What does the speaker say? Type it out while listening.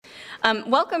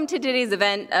Welcome to today's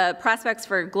event, Prospects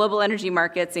for Global Energy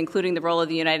Markets, including the role of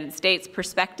the United States,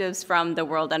 Perspectives from the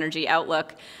World Energy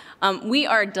Outlook. We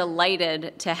are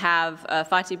delighted to have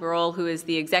Fatih Birol, who is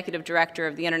the Executive Director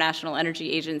of the International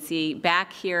Energy Agency,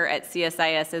 back here at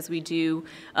CSIS as we do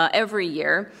every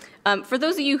year. For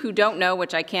those of you who don't know,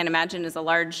 which I can't imagine is a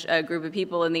large group of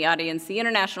people in the audience, the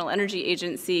International Energy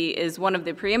Agency is one of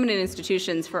the preeminent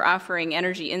institutions for offering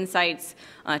energy insights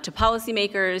to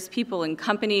policymakers, people in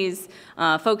companies,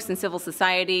 folks in civil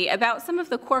society about some of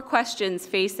the core questions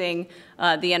facing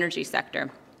the energy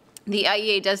sector. The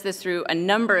IEA does this through a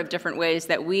number of different ways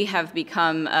that we have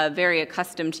become very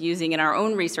accustomed to using in our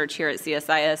own research here at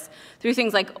CSIS, through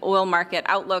things like oil market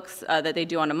outlooks that they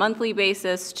do on a monthly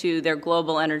basis, to their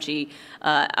global energy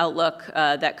outlook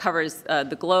that covers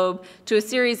the globe, to a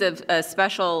series of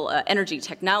special energy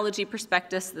technology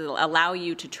prospectus that allow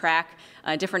you to track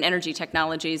different energy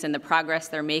technologies and the progress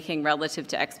they're making relative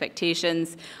to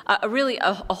expectations. Really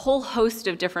a whole host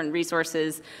of different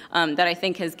resources that I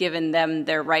think has given them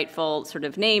their rightful sort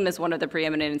of name as one of the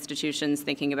preeminent institutions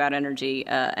thinking about energy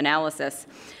analysis.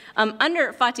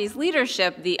 Under Fatih's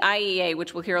leadership, the IEA,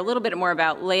 which we'll hear a little bit more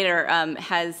about later,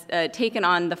 has taken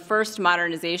on the first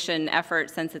modernization effort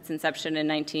since its inception in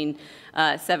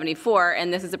 1974,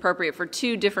 and this is appropriate for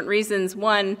two different reasons.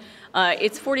 One,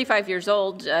 it's 45 years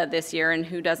old this year, and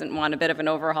who doesn't want a bit of an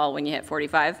overhaul when you hit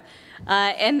 45?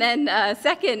 And then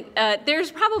second,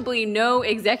 there's probably no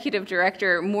executive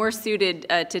director more suited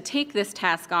to take this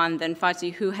task on than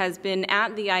Fatih, who has been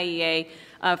at the IEA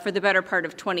for the better part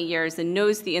of 20 years and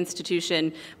knows the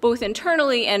institution both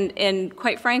internally and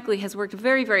quite frankly has worked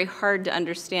very, very hard to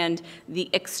understand the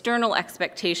external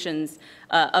expectations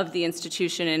of the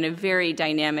institution in a very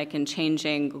dynamic and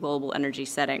changing global energy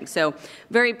setting. So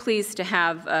very pleased to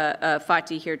have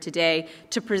Fatih here today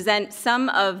to present some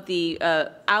of the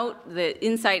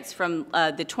insights from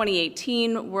the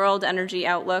 2018 World Energy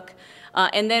Outlook.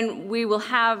 And then we will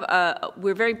have,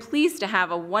 we're very pleased to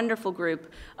have a wonderful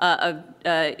group of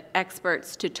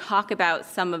experts to talk about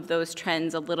some of those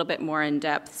trends a little bit more in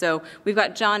depth. So we've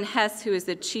got John Hess, who is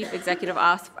the Chief Executive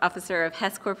Officer of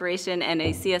Hess Corporation and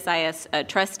a CSIS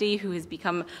trustee who has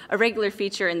become a regular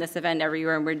feature in this event every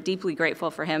year, and we're deeply grateful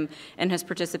for him and his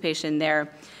participation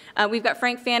there. We've got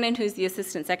Frank Fannon, who's the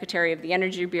Assistant Secretary of the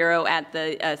Energy Bureau at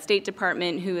the State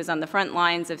Department, who is on the front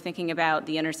lines of thinking about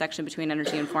the intersection between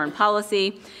energy and foreign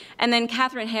policy. And then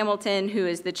Katherine Hamilton, who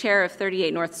is the chair of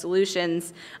 38 North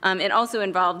Solutions, and also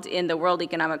involved in the World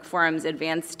Economic Forum's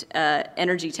Advanced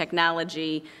Energy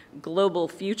Technology Global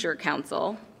Future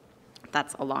Council.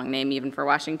 That's a long name even for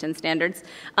Washington standards.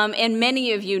 And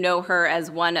many of you know her as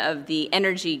one of the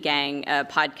Energy Gang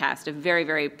podcast, a very,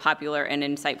 very popular and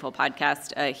insightful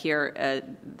podcast here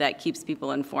that keeps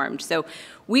people informed. So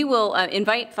we will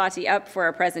invite Fatih up for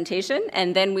a presentation,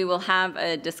 and then we will have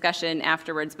a discussion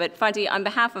afterwards. But Fatih, on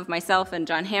behalf of myself and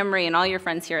John Hamry and all your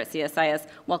friends here at CSIS,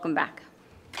 welcome back.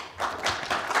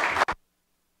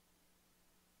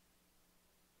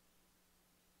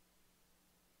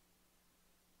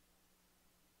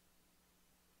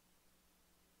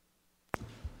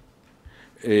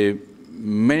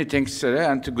 Many thanks,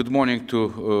 Sarah, and good morning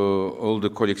to all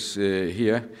the colleagues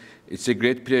here. It's a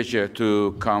great pleasure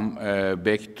to come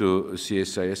back to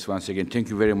CSIS once again.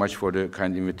 Thank you very much for the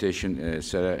kind invitation,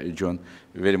 Sarah, John.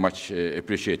 Very much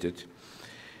appreciated.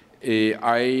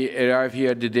 I arrived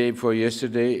here the day before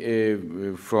yesterday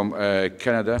from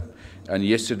Canada, and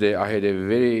yesterday I had a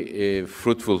very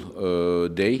fruitful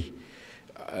day.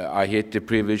 I had the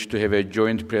privilege to have a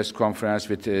joint press conference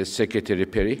with Secretary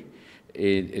Perry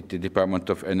at the Department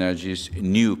of Energy's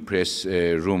new press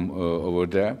room over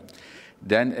there.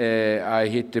 Then I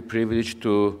had the privilege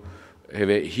to have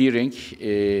a hearing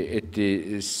at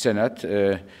the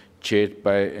Senate chaired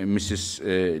by Mrs.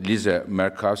 Lisa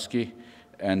Murkowski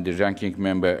and the ranking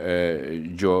member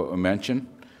Joe Manchin.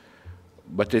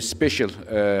 But a special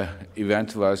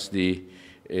event was the,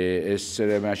 as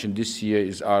Sarah mentioned, this year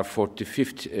is our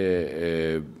 45th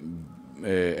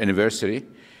anniversary.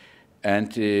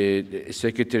 And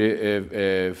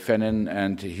Secretary Fannon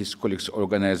and his colleagues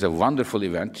organized a wonderful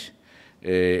event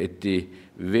at the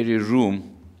very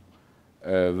room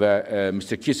where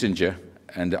Mr. Kissinger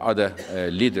and the other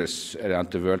leaders around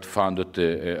the world founded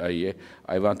the IEA.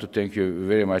 I want to thank you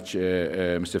very much,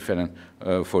 Mr. Fannon,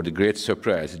 for the great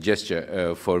surprise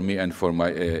gesture for me and for my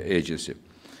agency.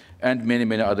 And many,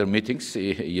 many other meetings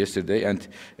yesterday. And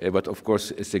but of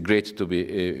course, it's great to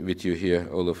be with you here,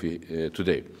 all of you,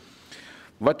 today.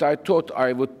 What I thought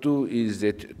I would do is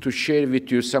that to share with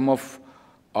you some of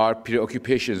our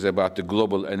preoccupations about the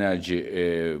global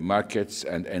energy markets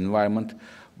and environment,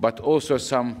 but also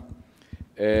some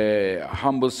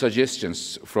humble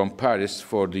suggestions from Paris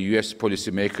for the US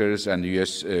policymakers and the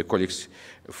US colleagues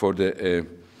for the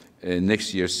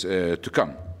next years to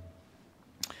come.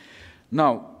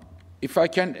 Now, if I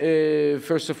can,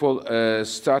 first of all,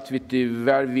 start with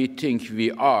where we think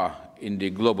we are in the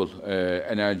global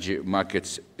energy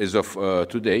markets as of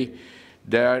today,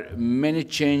 there are many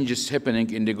changes happening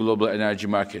in the global energy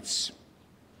markets,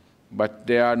 but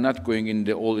they are not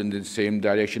going all in the same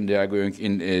direction. They are going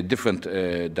in different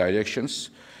directions.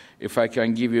 If I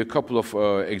can give you a couple of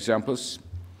examples.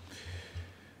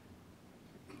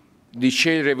 The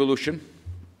shale revolution,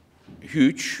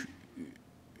 huge.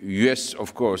 US,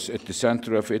 of course, at the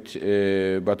center of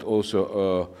it, but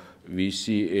also we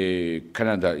see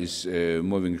Canada is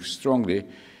moving strongly.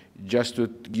 Just to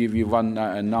give you one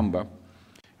number,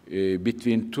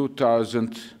 between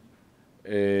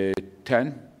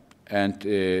 2010 and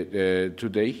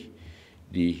today,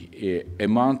 the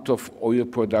amount of oil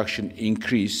production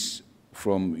increase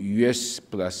from US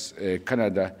plus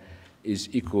Canada is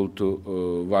equal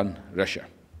to 1 Russia.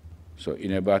 So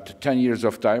in about 10 years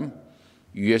of time,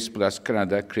 US plus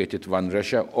Canada created 1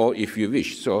 Russia, or if you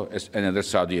wish, so as another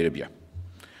Saudi Arabia.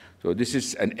 So this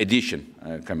is an addition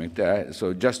coming there.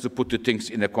 So just to put the things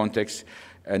in a context,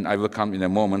 and I will come in a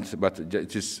moment, but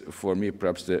it is, for me,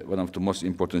 perhaps one of the most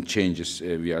important changes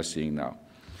we are seeing now.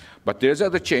 But there's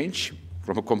other change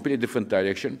from a completely different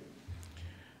direction.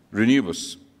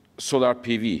 Renewables, solar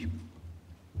PV,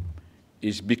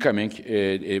 is becoming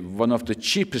one of the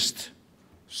cheapest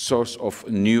source of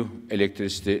new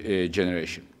electricity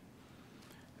generation,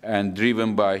 and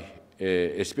driven by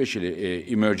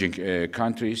especially emerging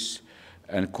countries,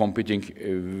 and competing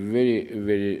very,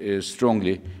 very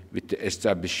strongly with the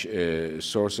established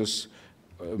sources,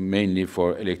 mainly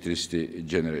for electricity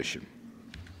generation.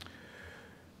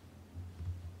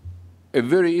 A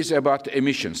worry is about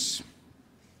emissions,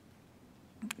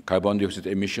 carbon dioxide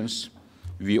emissions.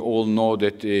 We all know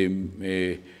that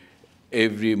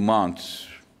every month,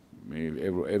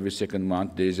 every second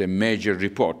month, there is a major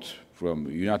report from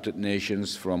United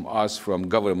Nations, from us, from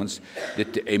governments,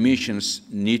 that the emissions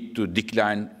need to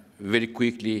decline very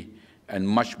quickly and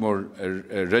much more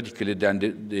radically than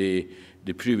the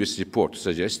previous report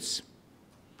suggests.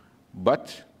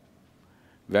 But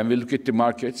when we look at the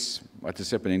markets, what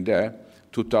is happening there,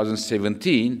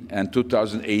 2017 and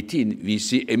 2018, we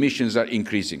see emissions are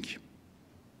increasing.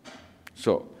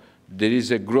 So there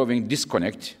is a growing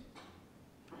disconnect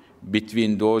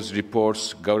between those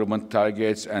reports, government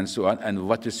targets, and so on, and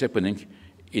what is happening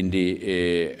in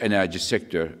the energy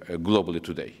sector globally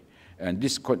today. And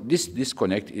this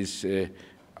disconnect is,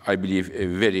 I believe,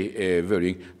 very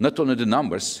worrying. Not only the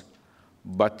numbers,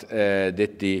 but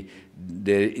that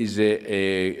there is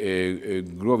a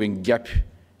growing gap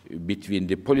between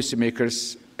the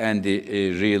policymakers and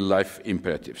the real-life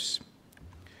imperatives.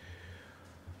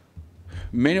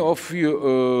 Many of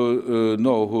you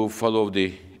know, who follow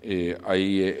the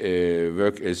IEA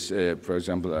work, as, for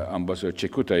example, Ambassador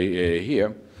Çekutai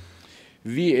here.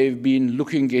 We have been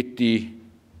looking at the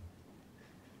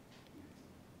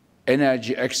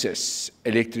energy access,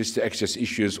 electricity access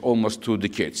issues almost 2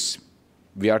 decades.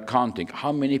 We are counting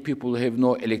how many people have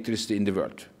no electricity in the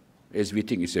world, as we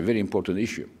think it's a very important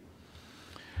issue.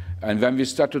 And when we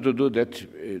started to do that,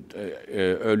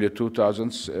 early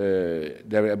 2000s,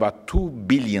 there were about 2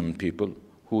 billion people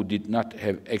who did not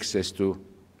have access to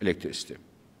electricity.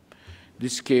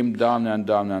 This came down and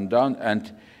down and down,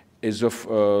 and as of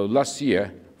last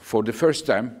year, for the first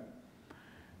time,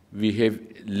 we have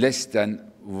less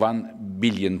than 1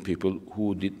 billion people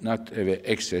who did not have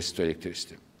access to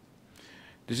electricity.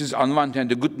 This is on one hand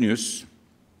the good news,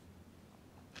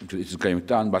 it is coming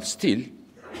down, but still,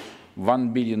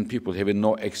 1 billion people having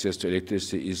no access to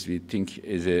electricity is, we think,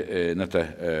 is not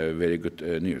a very good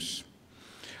news.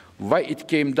 Why it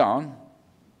came down?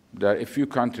 There are a few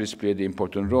countries played an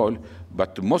important role,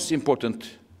 but the most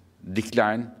important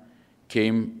decline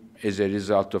came as a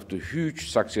result of the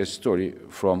huge success story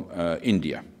from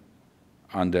India.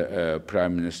 Under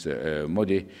Prime Minister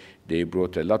Modi, they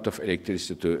brought a lot of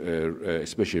electricity to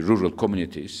especially rural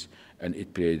communities, and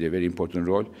it played a very important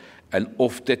role. And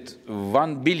of that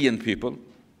 1 billion people,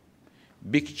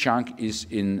 big chunk is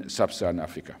in sub-Saharan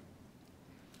Africa.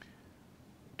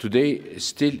 Today,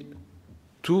 still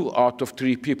 2 out of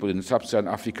 3 people in sub-Saharan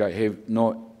Africa have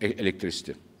no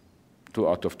electricity, 2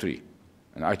 out of 3.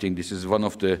 And I think this is one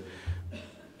of the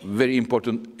very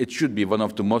important, it should be one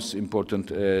of the most important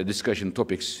discussion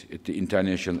topics at the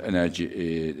international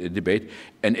energy debate,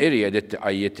 an area that the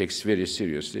IEA takes very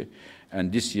seriously. And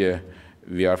this year,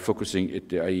 we are focusing at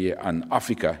the IEA on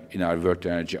Africa in our World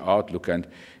Energy Outlook, and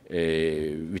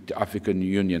with the African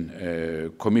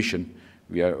Union Commission.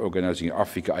 We are organizing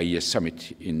Africa IES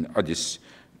Summit in Addis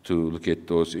to look at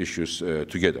those issues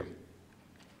together.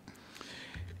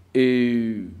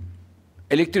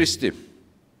 Electricity,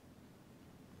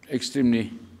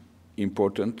 extremely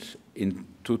important in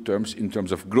two terms, in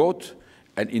terms of growth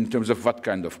and in terms of what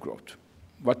kind of growth.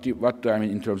 What do I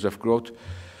mean in terms of growth?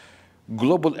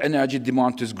 Global energy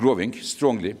demand is growing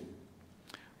strongly,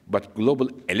 but global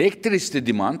electricity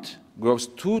demand grows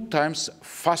 2 times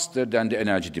faster than the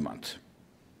energy demand.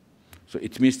 So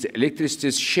it means the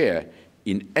electricity's share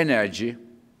in energy,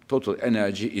 total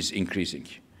energy, is increasing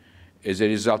as a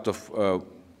result of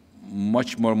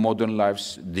much more modern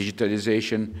lives,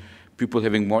 digitalization, people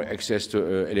having more access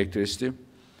to electricity.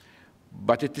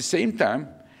 But at the same time,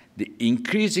 the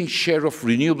increasing share of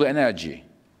renewable energy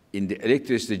in the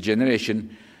electricity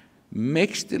generation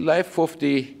makes the life of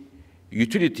the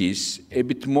utilities a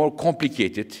bit more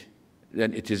complicated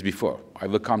than it is before. I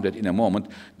will come to that in a moment.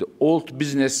 The old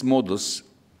business models,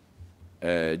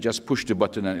 just push the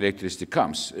button and electricity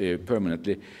comes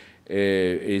permanently,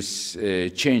 is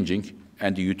changing,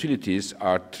 and the utilities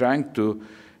are trying to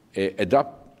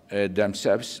adapt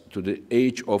themselves to the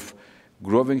age of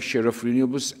growing share of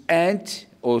renewables and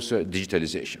also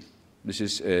digitalization. This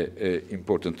is an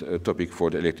important topic for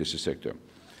the electricity sector.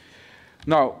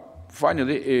 Now,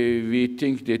 finally, we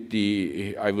think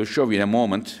that I will show you in a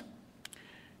moment,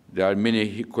 there are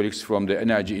many colleagues from the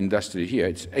energy industry here.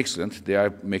 It's excellent. They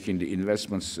are making the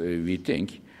investments, we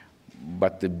think.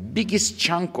 But the biggest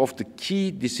chunk of the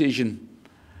key decisions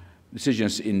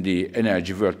in the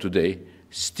energy world today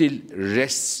still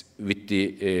rests with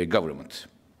the government.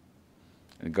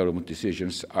 And government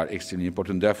decisions are extremely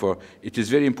important. Therefore, it is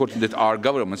very important that our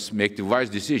governments make the wise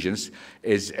decisions,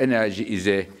 as energy is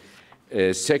a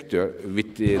sector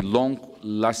with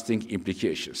long-lasting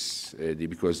implications,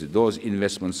 because those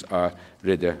investments are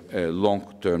rather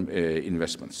long-term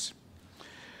investments.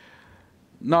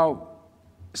 Now,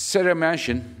 Sarah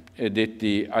mentioned that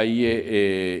the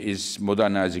IEA is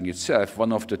modernizing itself.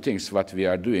 One of the things what we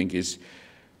are doing is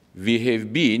we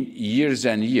have been years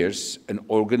and years an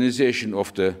organization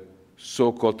of the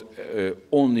so-called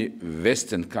only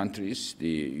Western countries, the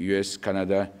US,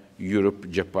 Canada, Europe,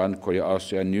 Japan, Korea,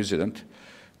 Australia, and New Zealand.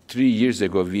 3 years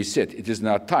ago, we said it is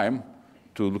now time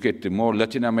to look at the more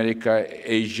Latin America,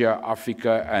 Asia,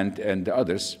 Africa, and the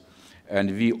others.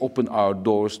 And we open our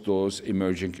doors to those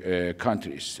emerging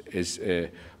countries as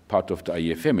part of the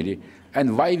IEA family.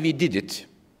 And why we did it,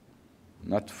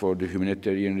 not for the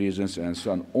humanitarian reasons and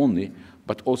so on only,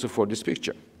 but also for this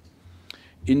picture.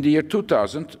 In the year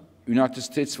 2000, United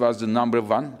States was the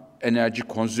 #1 energy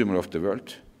consumer of the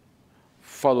world,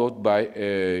 followed by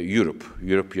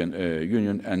European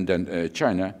Union, and then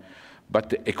China. But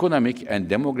the economic and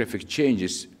demographic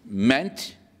changes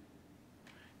meant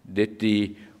that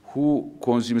who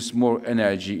consumes more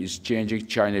energy is changing.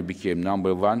 China became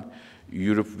 #1,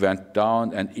 Europe went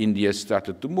down, and India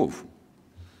started to move.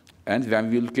 And when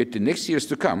we look at the next years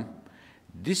to come,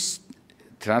 this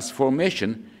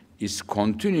transformation is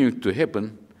continuing to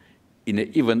happen in an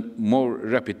even more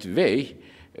rapid way.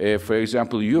 For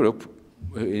example, Europe,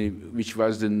 which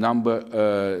was the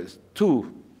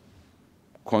 #2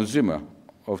 consumer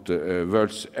of the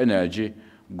world's energy,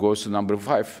 goes to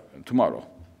 #5 tomorrow.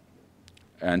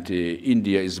 And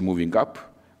India is moving up,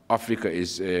 Africa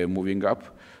is moving up.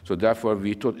 So therefore,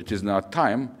 we thought it is now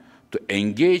time to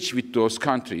engage with those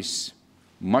countries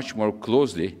much more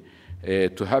closely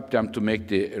to help them to make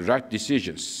the right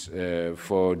decisions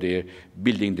for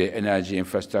building the energy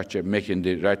infrastructure, making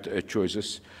the right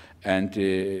choices. And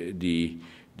the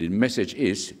message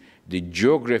is the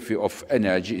geography of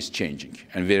energy is changing,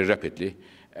 and very rapidly.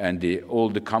 And all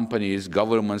the companies,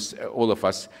 governments, all of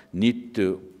us need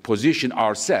to position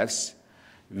ourselves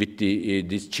with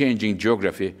this changing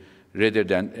geography rather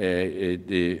than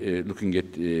looking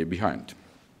at behind.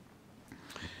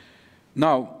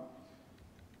 Now,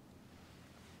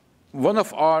 one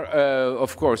of our,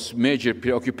 of course, major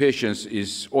preoccupations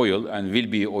is oil, and will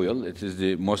be oil. It is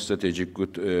the most strategic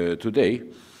good today.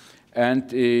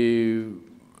 And we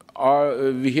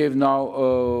have now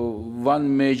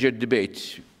one major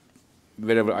debate.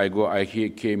 Wherever I go, I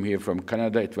came here from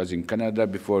Canada. It was in Canada,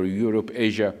 before Europe,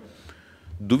 Asia.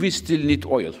 Do we still need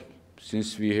oil?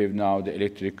 Since we have now the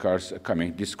electric cars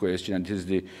coming, this question, and this is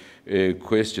the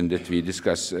question that we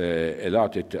discuss a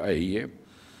lot at the IEA.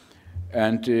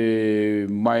 And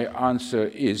my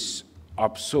answer is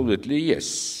absolutely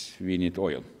yes, we need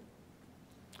oil.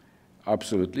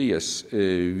 Absolutely yes.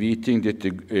 We think that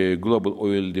the global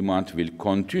oil demand will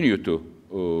continue to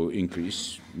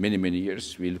increase many, many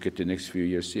years. We look at the next few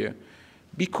years here.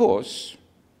 Because,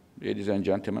 ladies and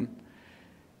gentlemen,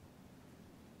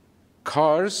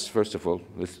 cars, first of all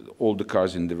the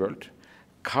cars in the world,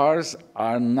 cars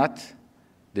are not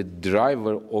the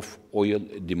driver of oil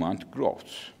demand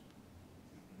growth.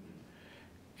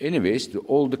 Anyways,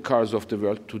 all the cars of the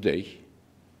world today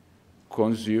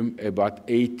consume about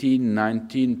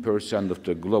 18–19% of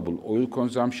the global oil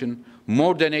consumption.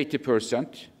 More than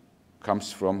 80%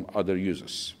 comes from other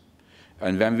users.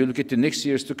 And when we look at the next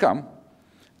years to come,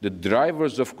 the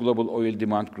drivers of global oil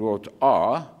demand growth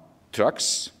are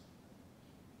trucks,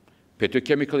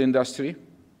 petrochemical industry,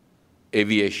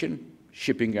 aviation,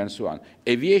 shipping, and so on.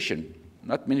 Aviation,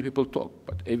 not many people talk,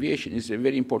 but aviation is a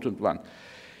very important one.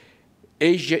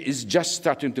 Asia is just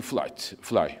starting to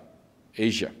fly.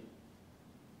 Asia.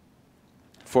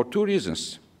 For two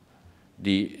reasons.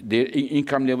 Their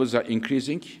income levels are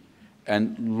increasing,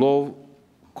 and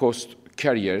low-cost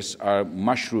carriers are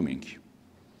mushrooming.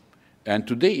 And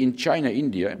today in China,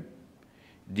 India,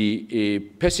 the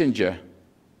passenger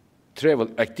travel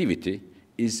activity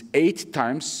is 8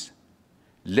 times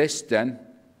less than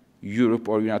Europe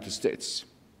or United States.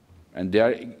 And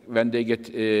when they get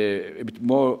a bit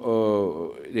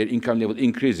more, their income level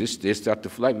increases, they start to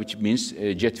fly, which means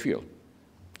jet fuel.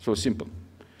 So simple.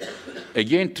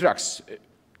 Again, trucks.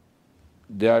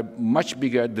 They are much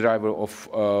bigger driver of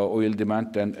oil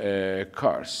demand than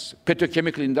cars.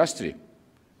 Petrochemical industry,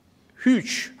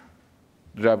 huge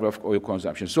driver of oil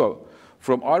consumption. So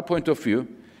from our point of view,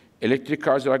 electric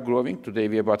cars are growing. Today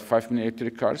we have about 5 million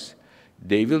electric cars.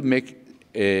 They will make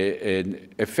an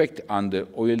effect on the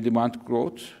oil demand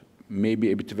growth,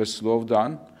 maybe a bit of a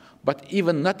slowdown, but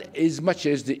even not as much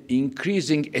as the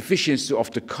increasing efficiency of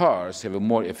the cars have a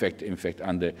more effect, in fact,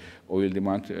 on the oil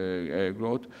demand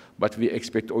growth, but we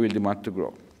expect oil demand to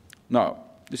grow. Now,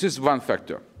 this is one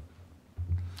factor.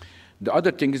 The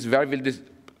other thing is, where will this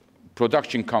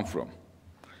production come from?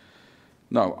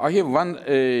 Now, I have one,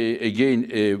 again,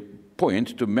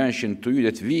 point to mention to you,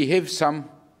 that we have some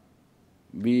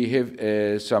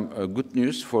good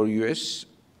news for US,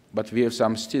 but we have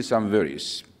still some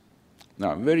worries.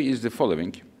 Now, worry is the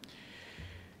following.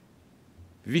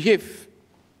 We have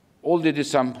already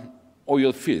some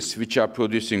oil fields which are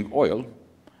producing oil,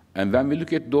 and when we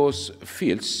look at those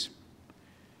fields,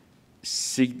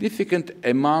 significant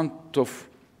amount of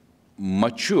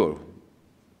mature,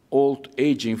 old,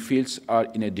 aging fields are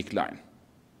in a decline.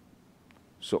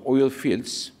 So oil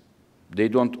fields, they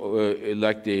don't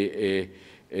like you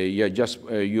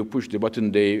push the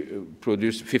button, they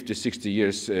produce 50, 60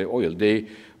 years oil. They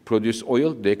produce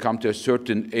oil, they come to a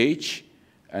certain age,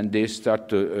 and they start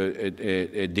to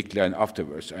decline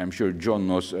afterwards. I'm sure John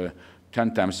knows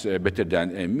 10 times better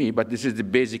than me, but this is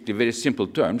basically very simple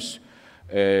terms,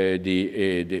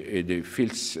 the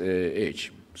field's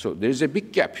age. So there is a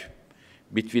big gap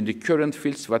between the current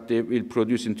fields, what they will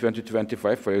produce in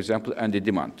 2025, for example, and the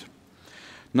demand.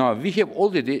 Now, we have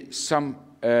already some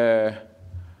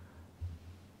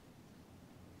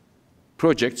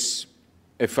projects,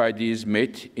 FIDs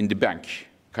made in the bank,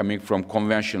 coming from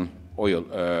conventional oil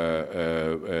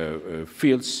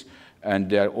fields, and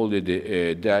they are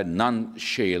already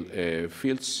non-shale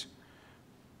fields.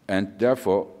 And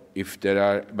therefore,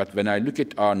 but when I look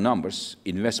at our numbers,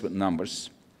 investment numbers,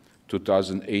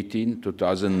 2018,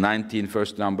 2019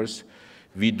 first numbers,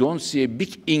 we don't see a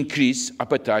big increase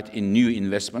appetite in new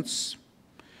investments.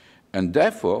 And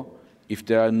therefore, if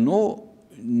there are no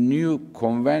new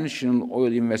conventional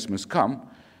oil investments come,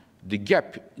 the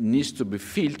gap needs to be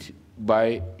filled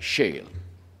by shale.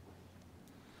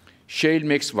 Shale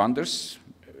makes wonders,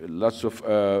 lots of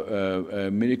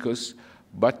miracles,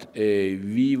 but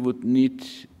we would need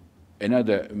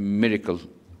another miracle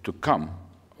to come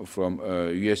from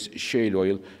US shale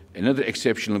oil, another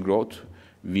exceptional growth.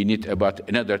 We need about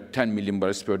another 10 million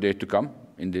barrels per day to come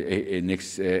in the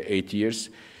next 8 years.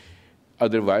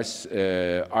 Otherwise,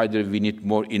 either we need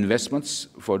more investments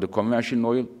for the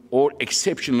conventional oil or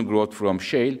exceptional growth from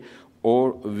shale,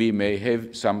 or we may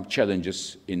have some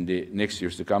challenges in the next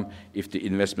years to come if the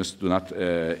investments do not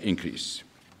increase.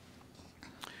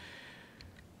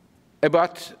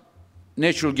 About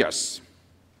natural gas.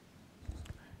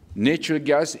 Natural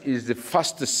gas is the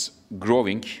fastest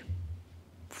growing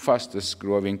fossil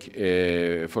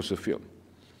fuel.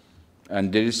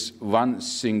 And there is one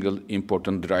single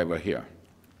important driver here,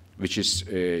 which is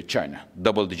China,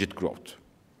 double-digit growth.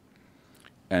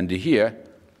 And here,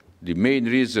 the main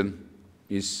reason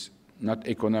is not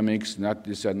economics, not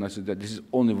this and not that. This is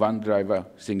only one driver,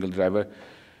 single driver,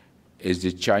 as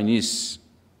the Chinese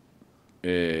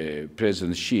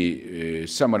President Xi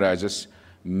summarizes,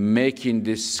 making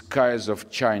the skies of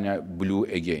China blue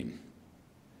again.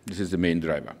 This is the main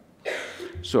driver.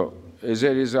 So as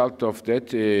a result of that,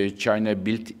 China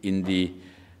built in the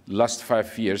last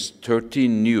 5 years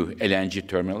 13 new LNG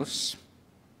terminals,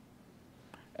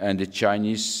 and the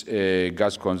Chinese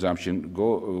gas consumption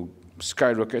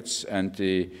skyrockets, and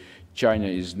China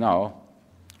is now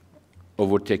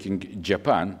overtaking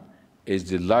Japan as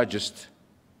the largest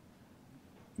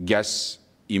gas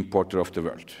importer of the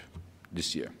world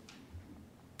this year,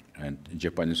 and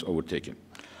Japan is overtaken.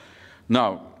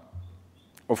 Now,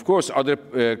 of course,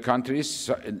 other countries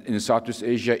in Southeast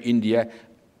Asia, India,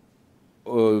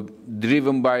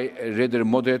 driven by rather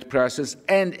moderate prices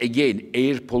and, again,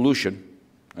 air pollution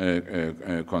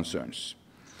concerns.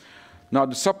 Now,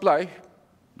 the supply,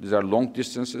 these are long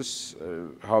distances.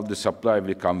 How the supply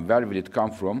will come, where will it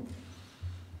come from?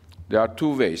 There are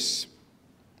two ways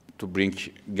to bring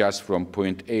gas from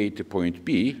point A to point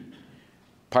B,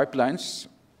 pipelines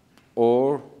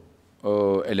or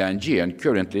LNG, and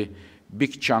currently,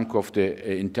 big chunk of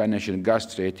the international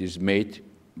gas trade is made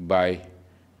by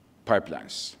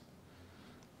pipelines.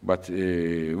 But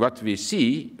what we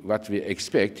see, what we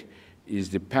expect, is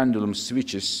the pendulum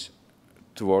switches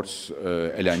towards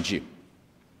LNG.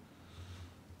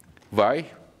 Why?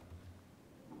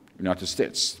 United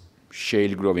States,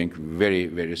 shale growing very,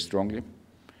 very strongly.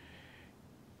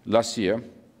 Last year,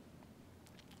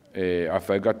 I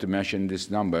forgot to mention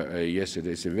this number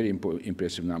yesterday. It's a very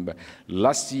impressive number.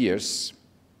 Last year's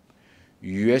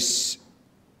U.S.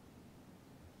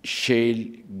 shale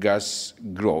gas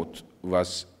growth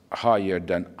was higher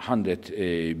than 100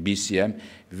 BCM,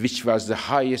 which was the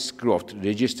highest growth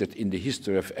registered in the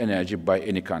history of energy by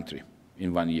any country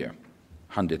in 1 year,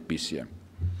 100 BCM.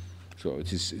 So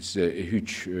it's a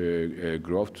huge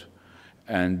growth,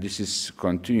 and this is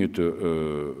continue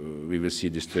to, we will see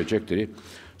this trajectory.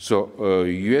 So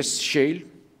US shale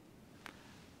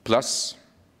plus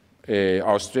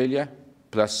Australia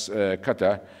plus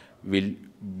Qatar will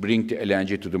bring the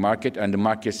LNG to the market, and the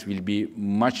markets will be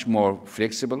much more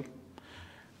flexible,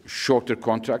 shorter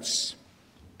contracts,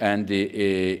 and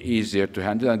easier to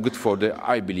handle, and good for the,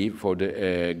 I believe, for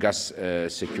the gas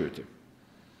security.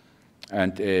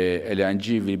 And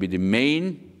LNG will be the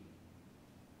main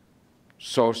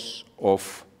source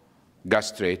of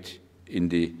gas trade in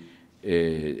the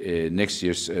next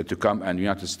years to come, and the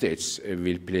United States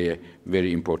will play a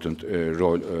very important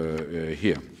role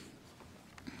here.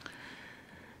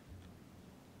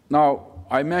 Now,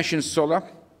 I mentioned solar.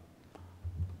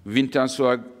 Wind and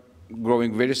solar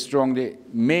growing very strongly,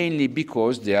 mainly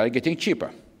because they are getting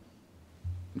cheaper.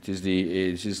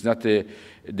 They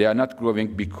are not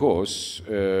growing because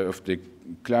of the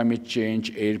climate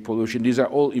change, air pollution. These are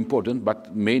all important,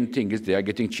 but main thing is they are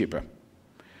getting cheaper.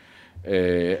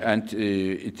 They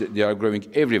are growing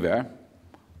everywhere,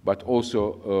 but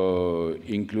also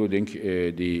including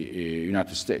the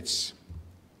United States.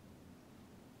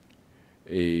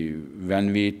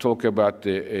 When we talk about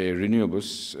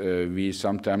renewables, we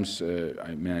sometimes,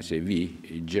 I say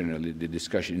we, generally the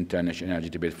discussion in international energy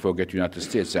debate forget United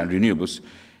States and renewables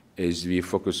as we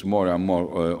focus more and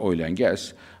more oil and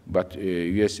gas, but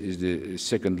US is the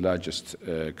second largest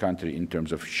country in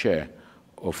terms of share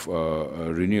of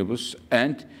renewables,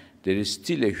 and there is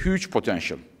still a huge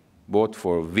potential both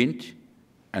for wind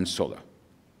and solar,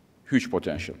 huge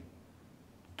potential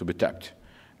to be tapped.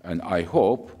 And I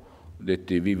hope that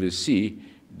we will see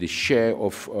the share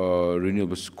of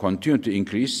renewables continue to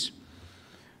increase.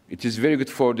 It is very good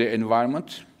for the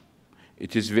environment.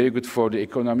 It is very good for the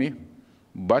economy.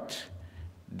 But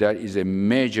there is a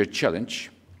major challenge.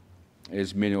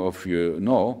 As many of you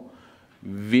know,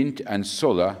 wind and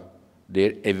solar,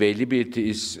 their availability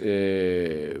is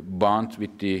bound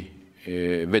with the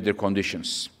weather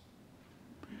conditions.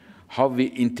 How we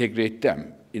integrate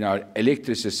them in our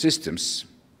electricity systems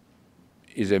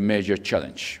is a major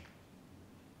challenge.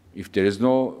 If there is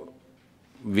no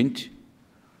wind,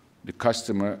 the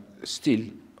customer still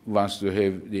wants to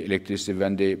have the electricity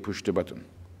when they push the button.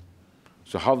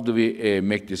 So how do we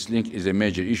make this link is a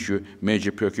major issue,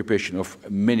 major preoccupation of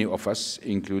many of us,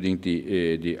 including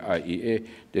the IEA,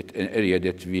 that an area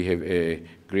that we have a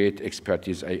great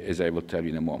expertise, as I will tell you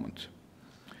in a moment.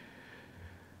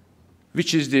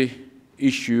 Which is the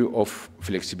issue of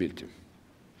flexibility.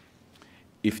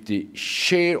 If the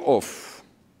share of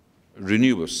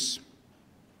renewables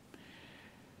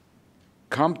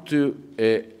come to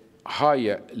a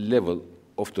higher level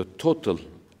of the total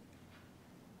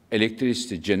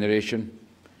electricity generation,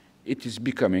 it is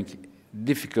becoming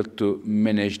difficult to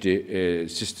manage the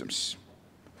systems.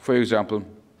 For example,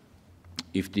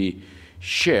 if the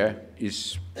share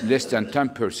is less than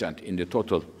 10% in the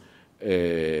total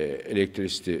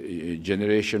electricity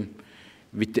generation,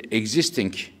 with the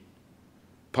existing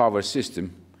power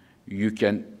system, you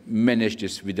can manage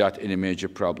this without any major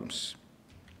problems.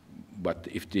 But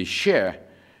if the share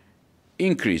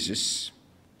increases,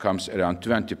 comes around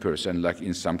 20%, like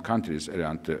in some countries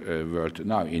around the world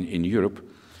now, in Europe,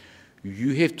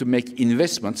 you have to make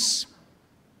investments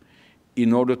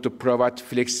in order to provide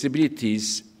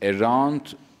flexibilities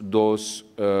around those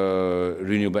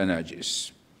renewable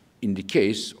energies. In the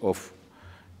case of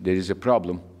there is a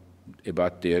problem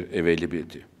about their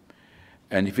availability.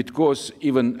 And if it goes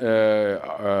even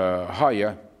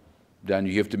higher, then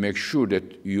you have to make sure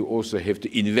that you also have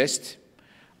to invest,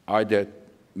 either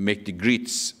make the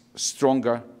grids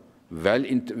stronger, well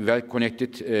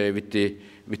connected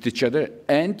with each other,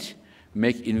 and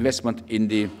make investment in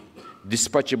the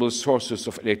dispatchable sources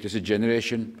of electricity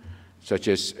generation, such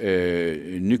as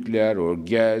nuclear or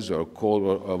gas or coal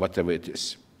or whatever it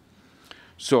is.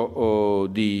 So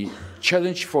the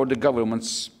challenge for the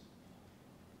governments,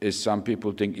 as some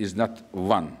people think, is not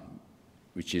one,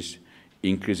 which is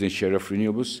increasing share of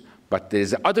renewables, but there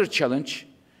is another challenge,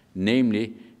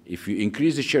 namely, if you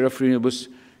increase the share of renewables,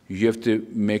 you have to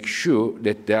make sure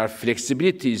that there are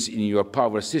flexibilities in your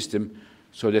power system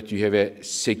so that you have a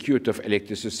security of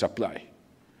electricity supply.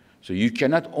 So you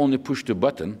cannot only push the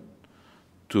button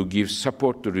to give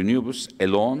support to renewables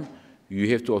alone. You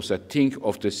have to also think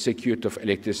of the security of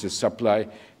electricity supply,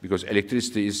 because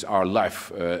electricity is our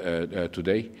life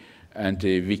today, and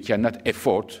we cannot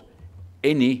afford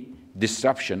any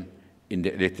disruption in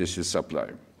the electricity supply.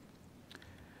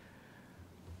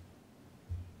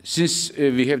 Since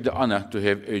we have the honor to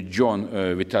have John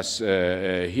with us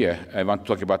here, I want to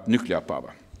talk about nuclear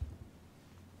power.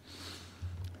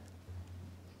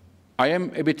 I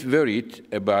am a bit worried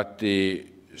about the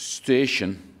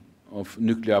situation of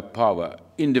nuclear power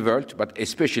in the world, but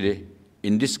especially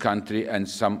in this country and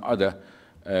some other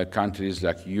countries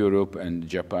like Europe and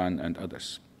Japan and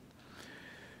others.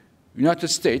 United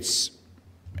States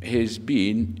has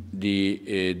been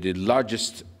the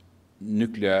largest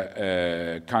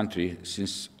nuclear country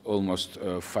since almost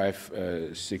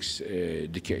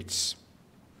 5-6 decades.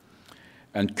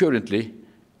 And currently,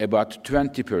 about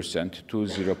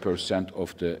 20%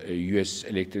 of the US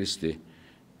electricity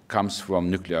comes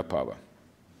from nuclear power.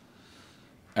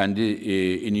 And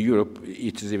in Europe,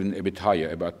 it is even a bit higher,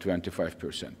 about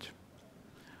 25%.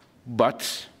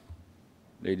 But,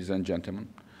 ladies and gentlemen,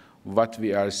 what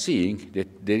we are seeing,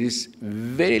 that there is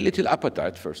very little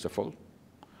appetite, first of all,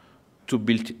 to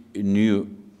build new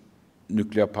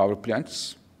nuclear power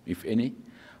plants, if any,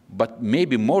 but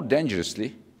maybe more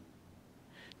dangerously,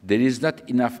 there is not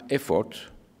enough effort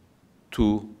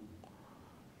to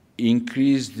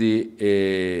increase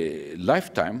the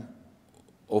lifetime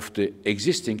of the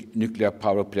existing nuclear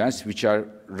power plants, which are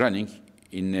running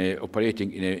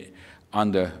operating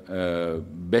under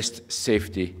best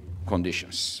safety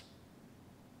conditions.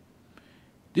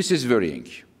 This is worrying,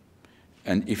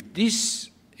 and if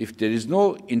there is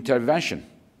no intervention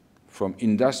from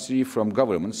industry, from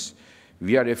governments,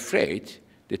 we are afraid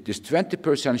that this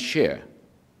 20% share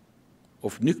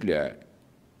of nuclear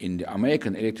in the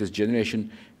American electricity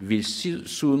generation will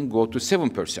soon go to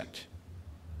 7%.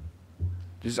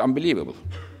 This is unbelievable.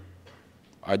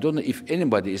 I don't know if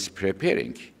anybody is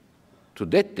preparing to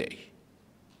that day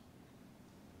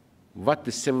what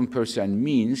the 7%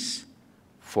 means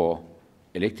for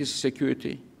electricity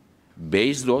security,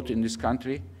 base load in this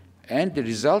country, and the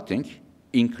resulting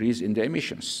increase in the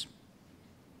emissions.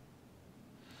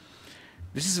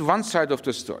 This is one side of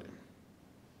the story.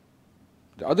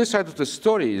 The other side of the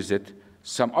story is that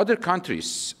some other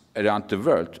countries around the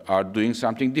world are doing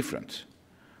something different.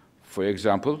 For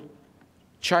example,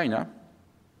 China,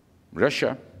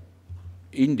 Russia,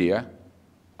 India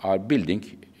are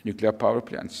building nuclear power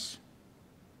plants.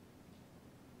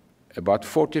 About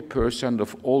 40%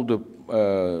 of all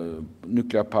the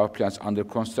nuclear power plants under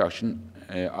construction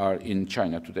are in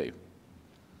China today.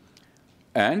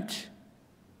 And,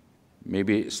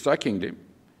 maybe strikingly,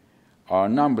 our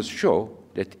numbers show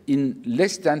that in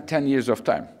less than 10 years of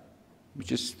time,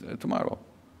 which is tomorrow,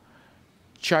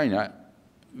 China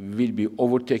will be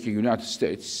overtaking the United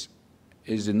States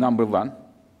as the #1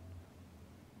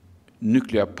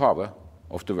 nuclear power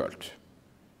of the world.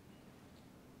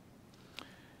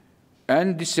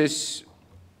 And this has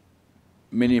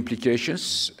many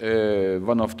implications,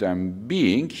 one of them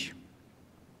being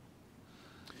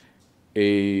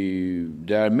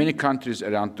there are many countries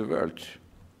around the world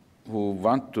who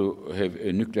want to have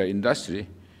a nuclear industry.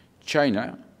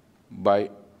 China,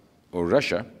 or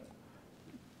Russia,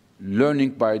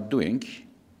 learning by doing,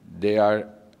 they are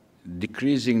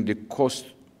decreasing the cost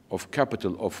of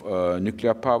capital of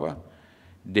nuclear power,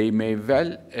 They may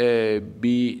well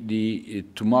be the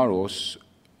tomorrow's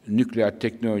nuclear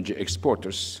technology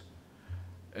exporters,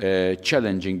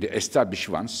 challenging the established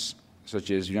ones,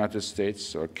 such as United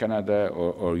States or Canada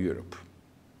or Europe.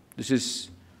 This is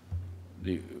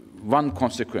the one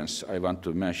consequence I want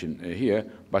to mention here,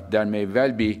 but there may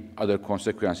well be other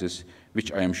consequences,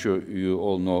 which I am sure you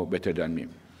all know better than me.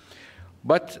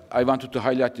 But I wanted to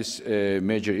highlight this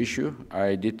major issue.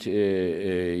 I did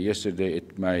yesterday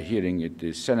at my hearing at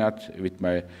the Senate with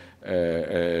my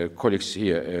colleagues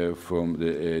here from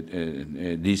the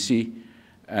DC,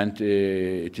 and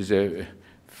it is a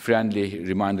friendly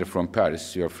reminder from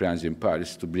Paris, your friends in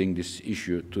Paris, to bring this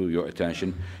issue to your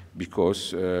attention,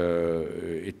 because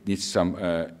it needs some,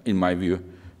 in my view,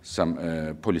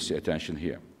 some policy attention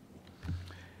here.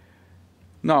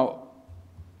 Now,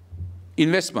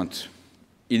 investment.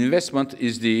 Investment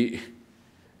is the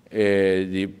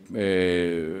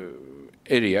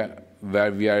area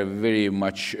where we are very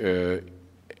much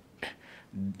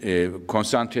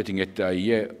concentrating at the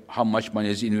IEA, how much money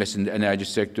is invested in the energy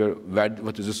sector,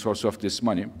 what is the source of this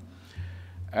money.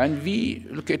 And we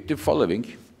look at the following.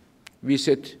 We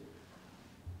said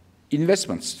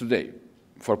investments today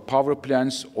for power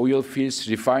plants, oil fields,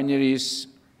 refineries,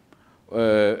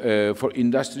 for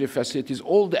industrial facilities,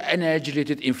 all the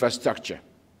energy-related infrastructure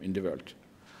in the world.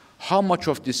 How much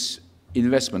of this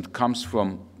investment comes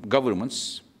from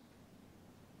governments,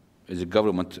 as a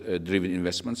government-driven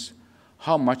investments?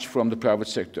 How much from the private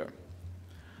sector?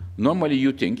 Normally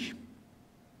you think,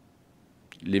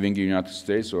 living in the United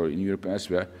States or in Europe and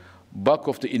elsewhere, bulk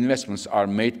of the investments are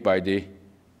made by the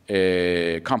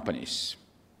companies,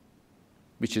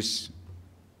 which is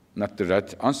not the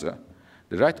right answer.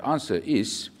 The right answer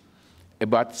is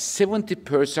about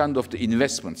 70% of the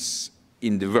investments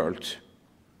in the world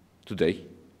today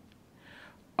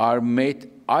are made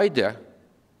either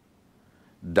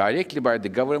directly by the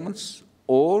governments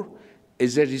or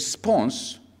as a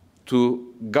response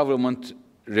to government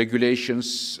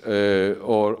regulations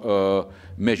or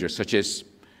measures, such as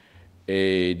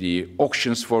the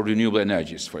auctions for renewable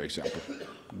energies, for example,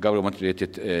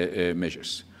 government-related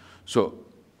measures. So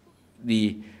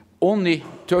the only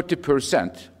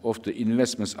 30% of the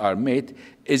investments are made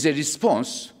as a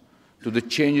response to the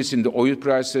changes in the oil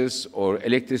prices or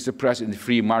electricity price in the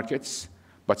free markets,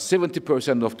 but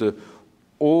 70% of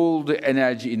all the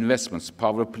energy investments,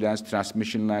 power plants,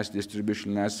 transmission lines,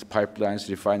 distribution lines, pipelines,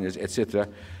 refineries, etc.,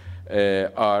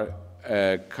 are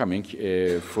coming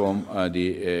from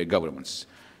the governments,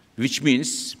 which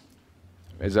means,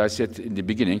 as I said in the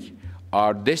beginning,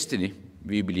 our destiny,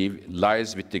 we believe,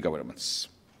 lies with the governments.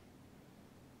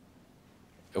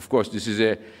 Of course, this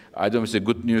is I don't know if it's a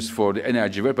good news for the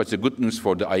energy world, but it's a good news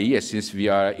for the IES, since we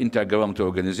are an intergovernmental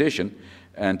organization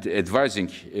and advising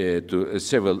to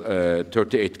several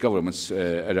 38 governments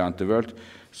around the world.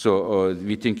 So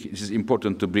we think this is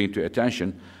important to bring to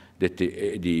attention that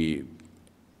the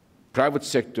private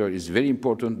sector is very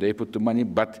important. They put the money,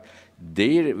 but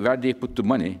where they put the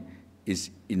money is,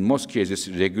 in most cases,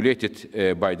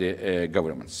 regulated by the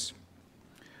governments.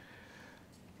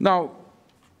 Now,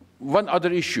 one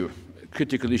other issue,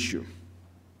 critical issue,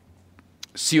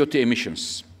 CO2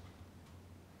 emissions.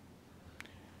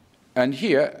 And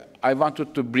here, I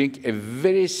wanted to bring a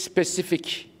very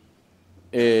specific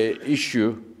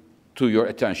issue to your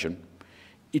attention.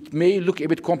 It may look a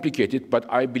bit complicated,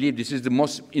 but I believe this is the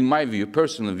most, in my view,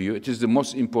 personal view, it is the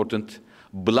most important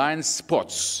blind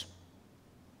spots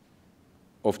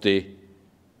of the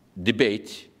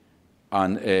debate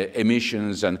on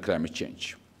emissions and climate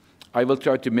change. I will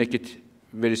try to make it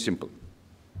very simple,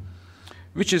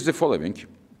 which is the following.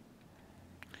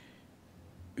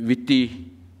 With the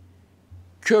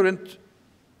current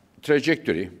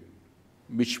trajectory,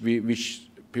 which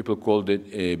people call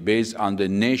it based on the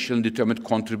national determined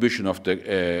contribution of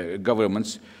the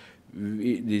governments,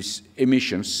 these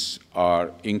emissions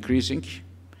are increasing,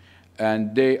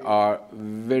 and they are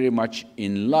very much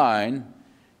in line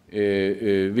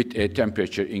with a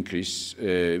temperature increase,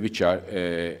 which are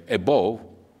above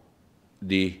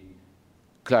the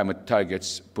climate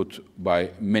targets put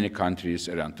by many countries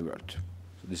around the world.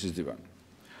 So this is the one.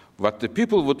 What the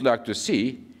people would like to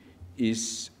see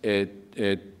is a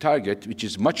target which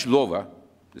is much lower,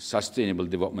 the sustainable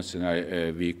development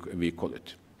scenario, we call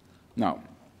it. Now,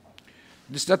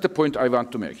 this is not the point I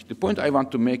want to make. The point I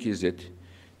want to make is that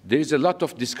there is a lot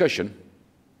of discussion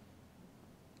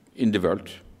in the world,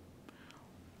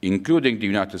 including the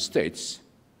United States,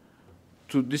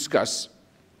 to discuss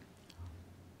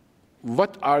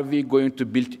what are we going to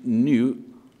build new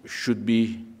should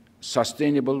be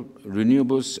sustainable,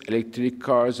 renewables, electric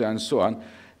cars, and so on,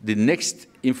 the next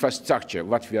infrastructure,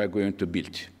 what we are going to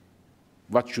build.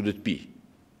 What should it be?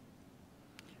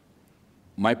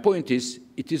 My point is,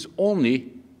 it is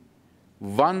only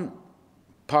one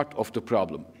part of the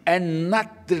problem, and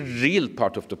not the real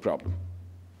part of the problem.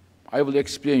 I will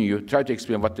try to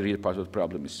explain what the real part of the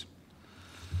problem is.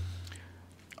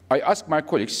 I asked my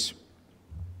colleagues,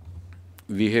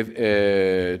 we have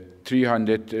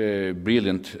 300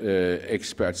 brilliant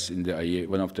experts in the IEA.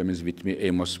 One of them is with me,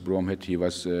 Amos Bromhead. He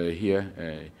was here.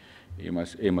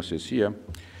 Amos is here.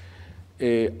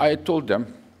 I told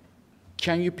them,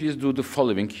 can you please do the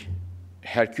following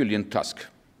Herculean task?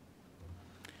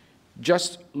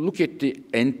 Just look at the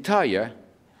entire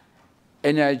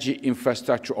energy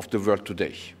infrastructure of the world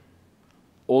today.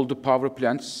 All the power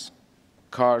plants,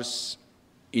 cars,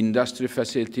 industry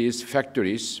facilities,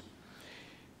 factories.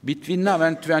 Between now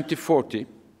and 2040,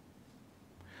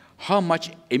 how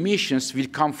much emissions will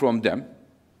come from them,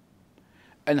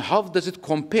 and how does it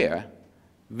compare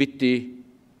with the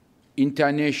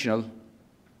international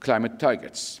climate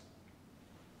targets?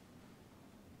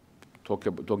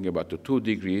 Talking about the 2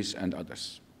 degrees and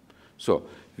others. So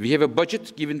we have a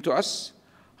budget given to us.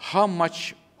 How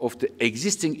much of the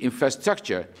existing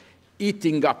infrastructure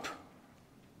eating up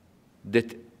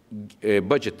that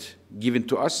budget given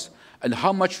to us, and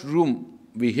how much room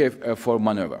we have for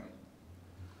maneuver?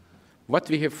 What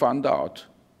we have found out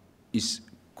is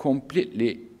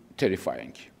completely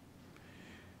terrifying.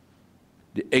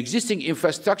 The existing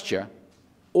infrastructure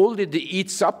already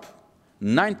eats up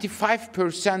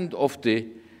 95% of the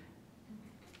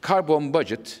carbon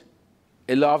budget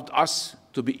allowed us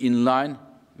to be in line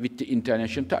with the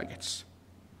international targets,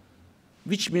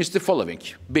 which means the following,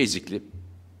 basically.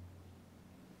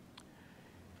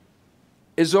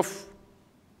 As of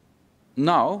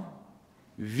now,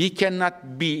 we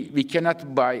cannot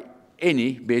buy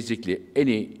any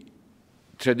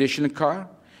traditional car.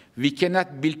 We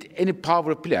cannot build any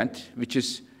power plant, which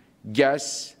is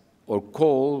gas or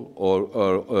coal or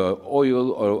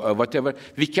oil or whatever.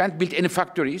 We can't build any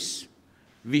factories.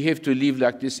 We have to live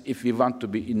like this if we want to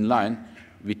be in line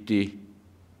with the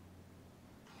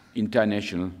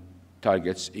international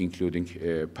targets,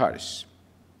 including Paris.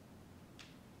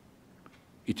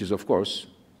 It is, of course,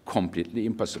 completely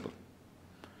impossible.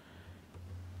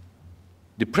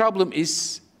 The problem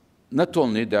is not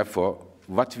only, therefore,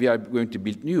 what we are going to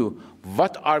build new,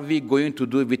 what are we going to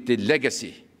do with the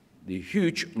legacy, the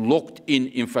huge locked-in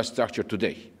infrastructure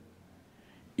today?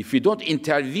 If we don't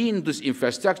intervene in this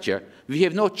infrastructure, we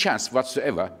have no chance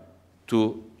whatsoever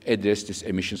to address this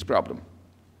emissions problem.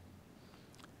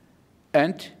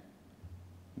 And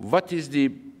what is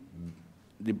the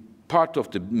part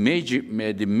of the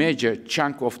major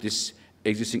chunk of this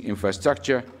existing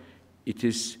infrastructure? It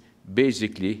is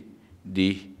basically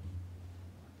the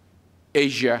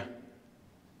Asia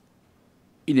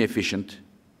inefficient,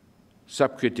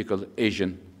 subcritical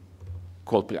Asian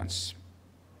coal plants.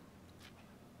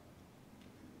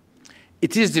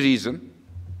 It is the reason,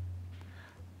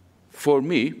 for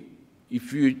me,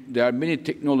 there are many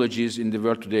technologies in the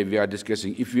world today we are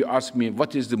discussing. If you ask me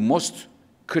what is the most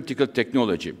critical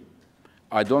technology,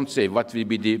 I don't say what will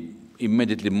be the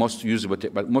immediately most usable,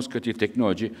 but most critical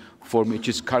technology for me, which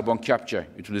is carbon capture,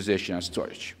 utilization, and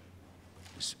storage.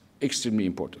 It's extremely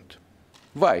important.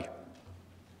 Why?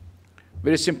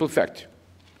 Very simple fact.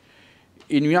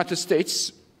 In the United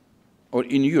States or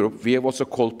in Europe, we have also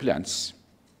coal plants.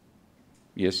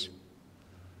 Yes.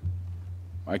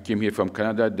 I came here from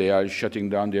Canada. They are shutting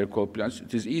down their coal plants.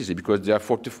 It is easy because they are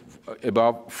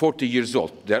about 40 years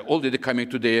old. They are already coming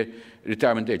to their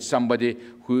retirement age. Somebody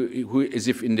who is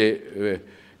if in the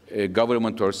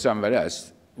government or somewhere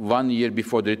else, 1 year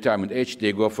before the retirement age,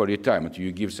 they go for retirement.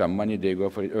 You give some money, they go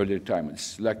for early retirement.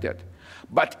 It's like that.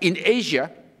 But in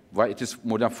Asia, well, it is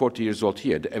more than 40 years old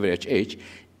here, the average age.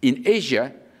 In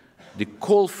Asia, the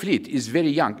coal fleet is very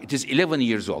young. It is 11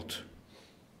 years old.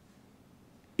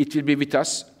 It will be with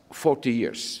us 40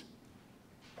 years.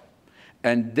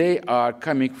 And they are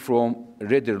coming from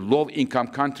rather low-income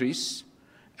countries,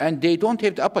 and they don't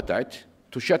have the appetite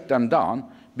to shut them down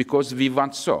because we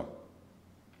want so.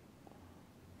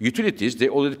 Utilities, they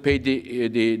already pay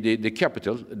the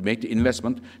capital, make the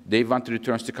investment. They want the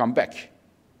returns to come back.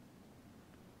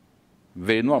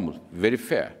 Very normal, very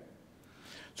fair.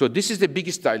 So this is the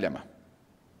biggest dilemma.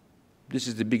 This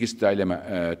is the biggest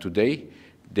dilemma today,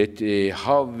 that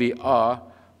how we are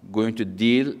going to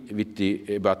deal with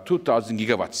the about 2,000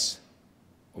 gigawatts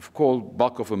of coal,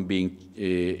 bulk of them being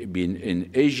in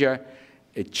Asia,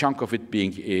 a chunk of it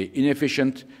being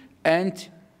inefficient, and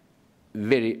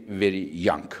very, very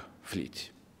young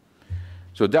fleet.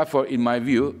 So therefore, in my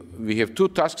view, we have two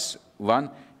tasks. One,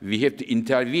 we have to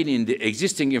intervene in the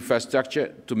existing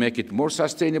infrastructure to make it more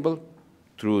sustainable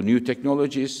through new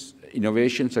technologies,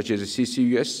 innovations such as the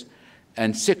CCUS.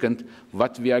 And second,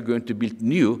 what we are going to build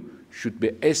new should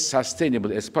be as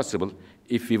sustainable as possible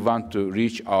if we want to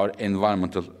reach our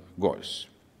environmental goals.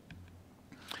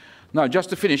 Now, just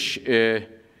to finish, there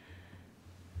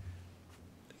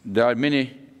are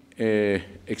many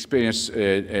experienced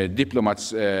diplomats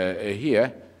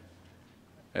here,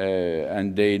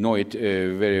 and they know it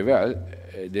very well,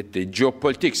 that the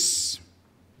geopolitics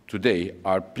today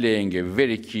are playing a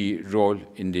very key role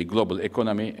in the global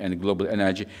economy and global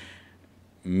energy,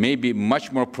 maybe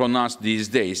much more pronounced these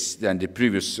days than the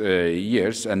previous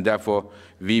years, and therefore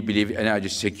we believe energy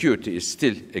security is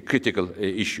still a critical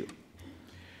issue.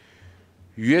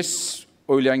 U.S.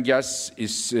 oil and gas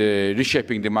is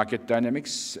reshaping the market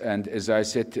dynamics, and as I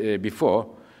said before,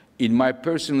 in my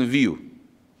personal view,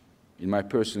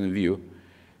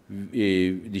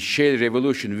 the shale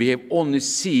revolution, we have only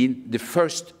seen the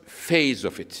first phase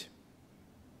of it.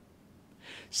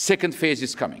 Second phase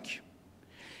is coming.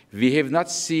 We have not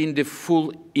seen the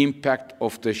full impact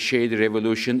of the shale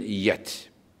revolution yet.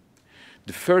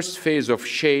 The first phase of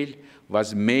shale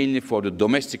was mainly for the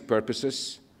domestic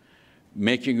purposes,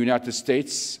 making United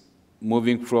States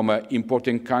moving from an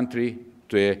importing country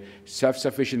to a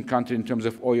self-sufficient country in terms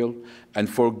of oil, and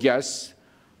for gas,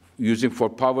 using for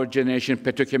power generation,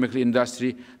 petrochemical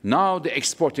industry. Now the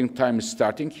exporting time is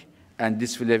starting, and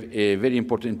this will have very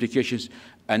important implications.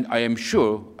 And I am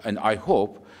sure, and I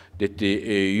hope, that the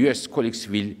U.S. colleagues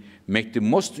will make the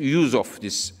most use of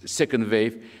this second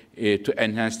wave to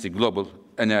enhance the global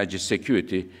energy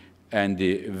security and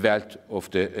the wealth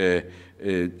of the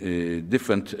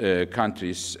different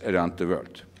countries around the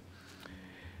world.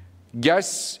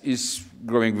 Gas is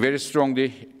growing very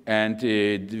strongly, and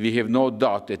we have no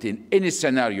doubt that in any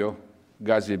scenario,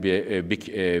 gas will be a big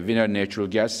winner, natural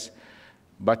gas.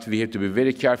 But we have to be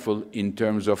very careful in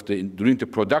terms of during the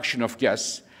production of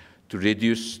gas to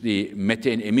reduce the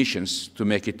methane emissions to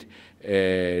make it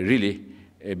really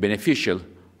beneficial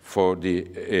for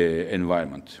the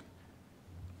environment.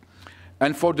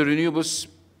 And for the renewables,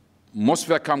 most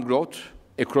welcome growth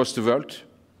across the world,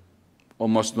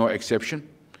 almost no exception.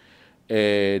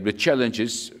 The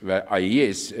challenges where IEA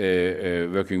is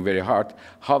working very hard,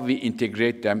 how we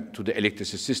integrate them to the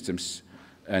electricity systems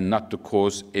and not to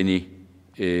cause any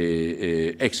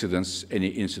accidents, any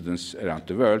incidents around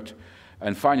the world.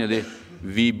 And finally,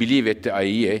 we believe at the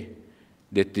IEA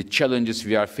that the challenges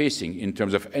we are facing in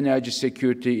terms of energy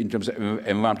security, in terms of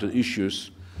environmental issues,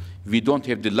 we don't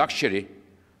have the luxury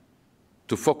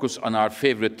to focus on our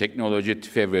favorite technology,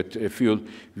 favorite fuel.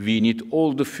 We need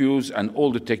all the fuels and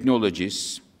all the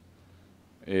technologies,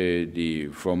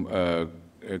 from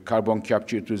carbon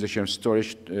capture, utilization,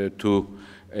 storage to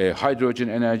hydrogen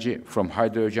energy, from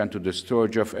hydrogen to the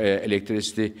storage of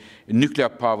electricity, nuclear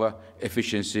power,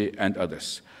 efficiency, and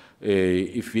others.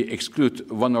 If we exclude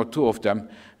one or two of them,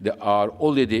 there are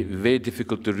already very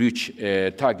difficult to reach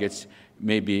targets,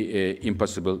 may be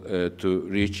impossible to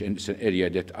reach, and it's an area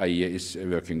that IEA is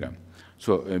working on.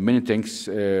 So many thanks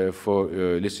for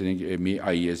listening to me,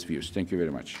 IEA's views. Thank you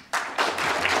very much.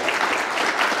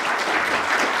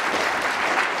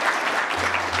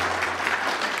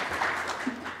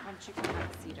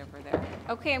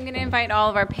 Okay, I'm going to invite all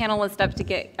of our panelists up to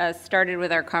get started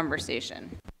with our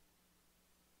conversation.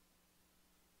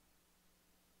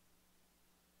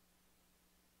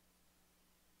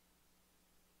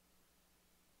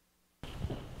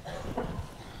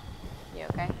 You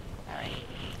okay? All right.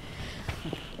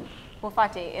 Well,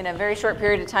 Fatih, in a very short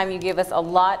period of time, you gave us a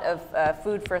lot of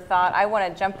food for thought. I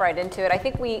want to jump right into it. I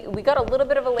think we got a little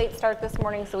bit of a late start this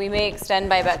morning, so we may extend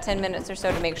by about 10 minutes or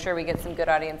so to make sure we get some good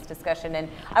audience discussion. And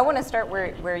I want to start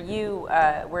where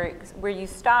you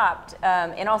stopped,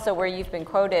 and also where you've been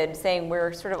quoted saying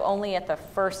we're sort of only at the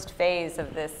first phase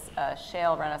of this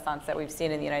shale renaissance that we've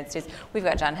seen in the United States. We've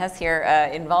got John Hess here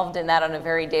involved in that on a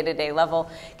very day-to-day level.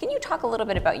 Can you talk a little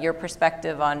bit about your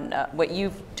perspective on what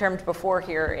you've termed before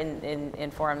here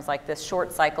in forums like this,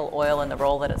 short cycle oil and the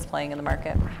role that it's playing in the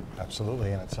market?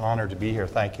 Absolutely, and it's an honor to be here.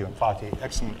 Thank you. And Fatih,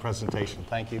 excellent presentation.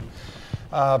 Thank you.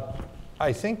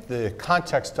 I think the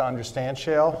context to understand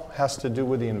shale has to do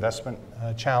with the investment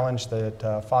challenge that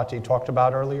Fatih talked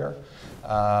about earlier.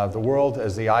 The world,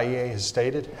 as the IEA has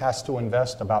stated, has to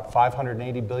invest about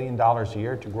 $580 billion a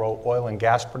year to grow oil and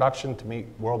gas production to meet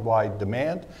worldwide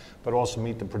demand, but also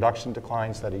meet the production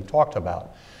declines that he talked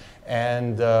about.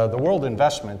 And the world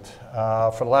investment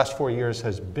for the last 4 years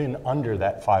has been under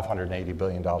that $580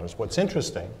 billion. What's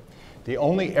interesting, the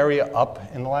only area up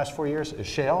in the last 4 years is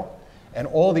shale, And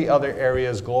all the other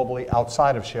areas globally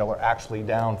outside of shale are actually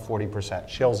down 40%.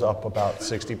 Shale's up about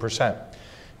 60%.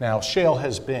 Now, shale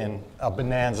has been a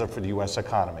bonanza for the U.S.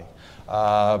 economy.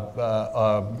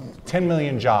 10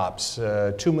 million jobs,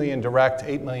 2 million direct,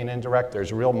 8 million indirect.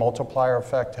 There's a real multiplier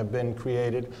effect have been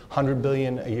created, 100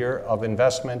 billion a year of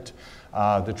investment.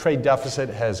 The trade deficit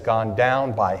has gone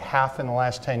down by half in the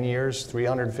last 10 years,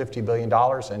 $350 billion.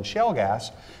 And shale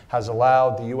gas has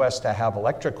allowed the U.S. to have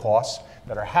electric costs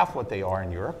that are half what they are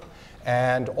in Europe,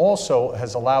 and also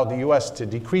has allowed the U.S. to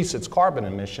decrease its carbon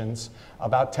emissions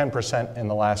about 10% in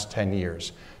the last 10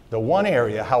 years. The one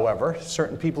area, however,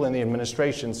 certain people in the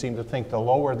administration seem to think the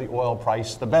lower the oil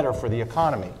price, the better for the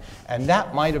economy. And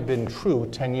that might have been true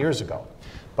 10 years ago.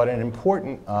 But an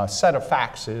important set of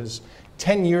facts is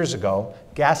 10 years ago,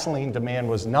 gasoline demand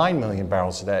was 9 million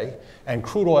barrels a day, and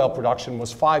crude oil production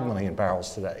was 5 million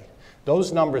barrels today.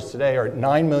 Those numbers today are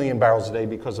 9 million barrels a day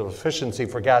because of efficiency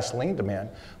for gasoline demand,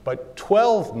 but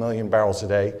 12 million barrels a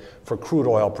day for crude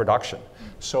oil production.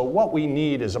 So what we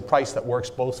need is a price that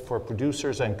works both for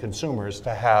producers and consumers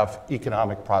to have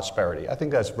economic prosperity. I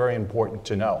think that's very important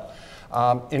to know.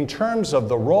 In terms of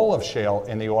the role of shale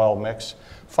in the oil mix,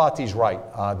 Fatih's right.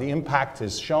 The impact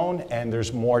is shown, and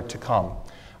there's more to come.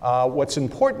 What's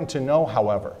important to know,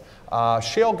 however,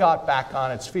 shale got back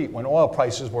on its feet when oil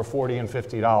prices were $40 and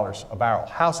 $50 a barrel.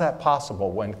 How's that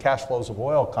possible when cash flows of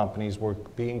oil companies were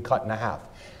being cut in half?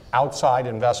 Outside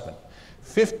investment.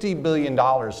 $50 billion in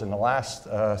the last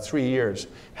 3 years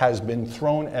has been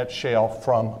thrown at shale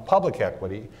from public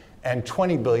equity, and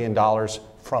 $20 billion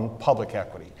from public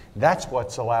equity. That's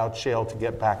what's allowed shale to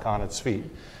get back on its feet.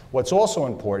 What's also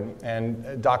important,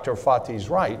 and Dr. Fatih's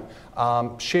right,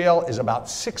 shale is about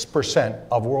 6%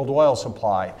 of world oil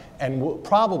supply and will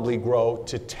probably grow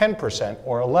to 10%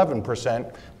 or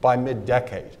 11% by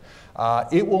mid-decade.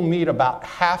 It will meet about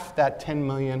half that 10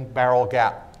 million barrel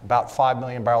gap, about 5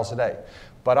 million barrels a day.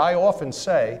 But I often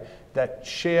say that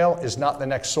shale is not the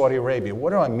next Saudi Arabia. What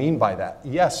do I mean by that?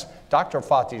 Yes, Dr.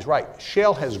 Fatih's right.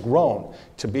 Shale has grown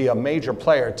to be a major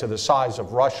player to the size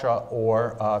of Russia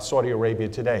or Saudi Arabia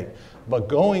today. But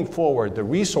going forward, the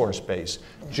resource base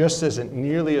just isn't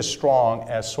nearly as strong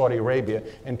as Saudi Arabia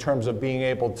in terms of being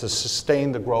able to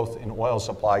sustain the growth in oil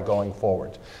supply going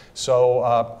forward. So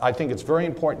I think it's very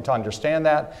important to understand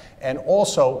that. And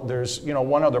also, there's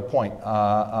one other point,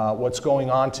 what's going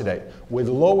on today. With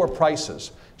lower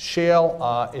prices,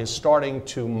 shale is starting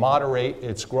to moderate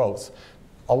its growth.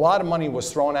 A lot of money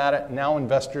was thrown at it. Now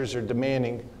investors are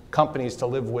demanding companies to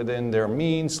live within their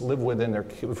means,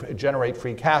 generate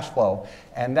free cash flow.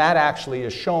 And that actually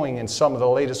is showing in some of the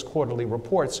latest quarterly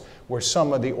reports where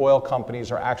some of the oil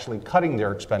companies are actually cutting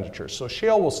their expenditures. So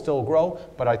shale will still grow,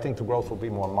 but I think the growth will be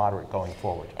more moderate going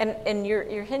forward. And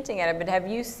you're hinting at it, but have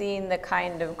you seen the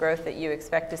kind of growth that you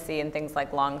expect to see in things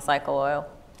like long cycle oil?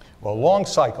 Well, long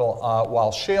cycle,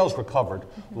 while shale's recovered,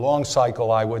 long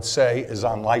cycle, I would say, is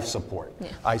on life support. Yeah.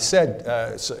 I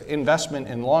said investment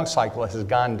in long cycle has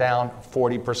gone down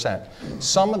 40%.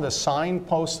 Some of the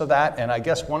signposts of that, and I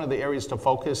guess one of the areas to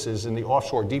focus is in the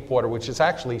offshore deepwater, which is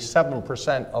actually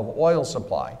 7% of oil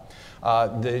supply.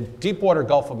 The deepwater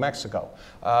Gulf of Mexico.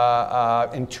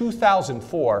 In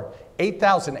 2004,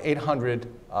 8,800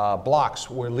 blocks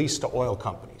were leased to oil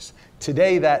companies.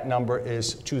 Today, that number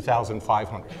is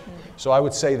 2,500. So I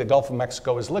would say the Gulf of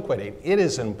Mexico is liquidating. It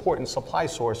is an important supply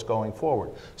source going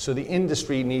forward. So the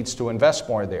industry needs to invest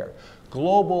more there.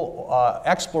 Global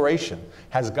exploration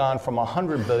has gone from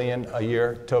 100 billion a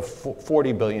year to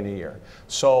 40 billion a year.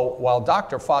 So while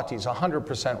Dr. Fatih's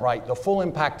 100% right, the full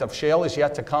impact of shale is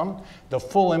yet to come. The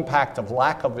full impact of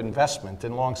lack of investment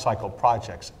in long cycle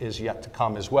projects is yet to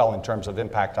come as well in terms of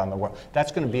impact on the world.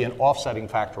 That's going to be an offsetting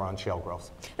factor on shale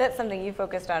growth. That's something you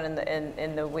focused on in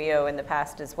the WEO in the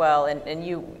past as well, and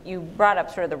you brought up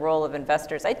sort of the role of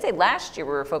investors. I'd say last year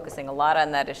we were focusing a lot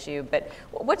on that issue, but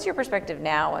what's your perspective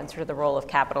now on sort of the role of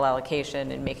capital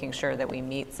allocation and making sure that we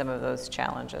meet some of those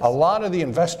challenges? A lot of the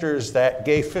investors that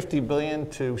gave $50 billion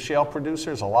to shale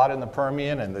producers, a lot in the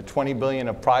Permian, and the $20 billion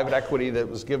of private equity that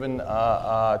was given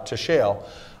to shale,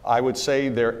 I would say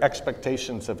their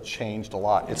expectations have changed a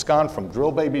lot. It's gone from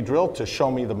drill baby drill to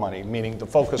show me the money, meaning the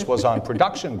focus was on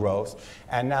production growth,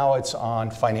 and now it's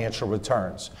on financial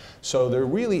returns. So there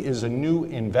really is a new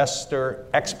investor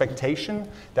expectation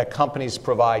that companies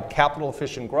provide capital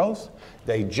efficient growth,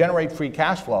 they generate free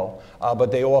cash flow,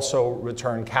 but they also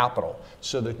return capital.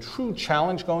 So the true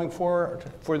challenge going forward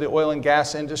for the oil and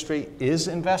gas industry is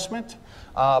investment.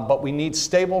 but we need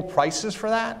stable prices for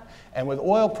that. And with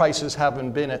oil prices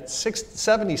having been at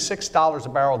 $76 a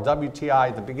barrel WTI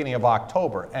at the beginning of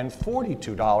October and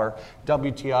 $42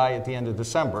 WTI at the end of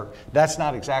December, that's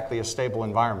not exactly a stable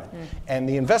environment. And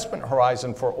the investment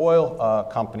horizon for oil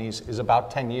companies is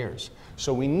about 10 years.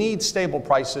 So we need stable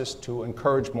prices to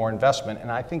encourage more investment,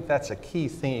 and I think that's a key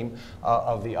theme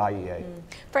of the IEA.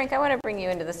 Frank, I want to bring you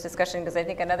into this discussion because I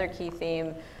think another key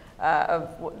theme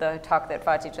of the talk that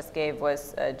Fatih just gave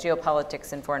was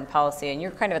geopolitics and foreign policy, and you're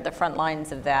kind of at the front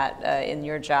lines of that in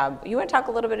your job. You want to talk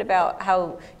a little bit about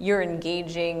how you're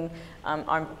engaging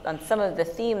on some of the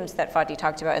themes that Fatih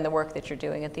talked about in the work that you're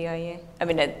doing at the IEA? I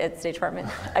mean, at State Department.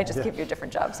 I just give you a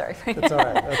different job, sorry, Frank. That's all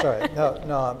right, that's all right.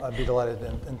 No, I'd be delighted,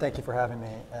 and thank you for having me.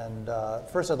 And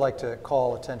first I'd like to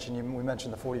call attention, we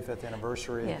mentioned the 45th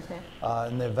anniversary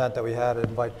and the event that we had to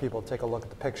invite people to take a look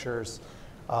at the pictures.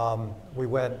 We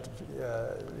went,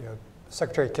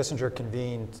 Secretary Kissinger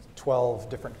convened 12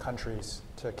 different countries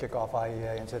to kick off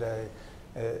IEA, and today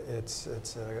it's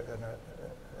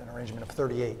an arrangement of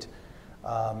 38.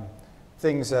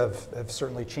 Things have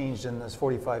certainly changed in this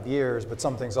 45 years, but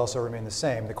some things also remain the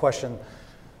same. The question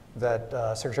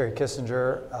that Secretary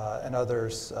Kissinger and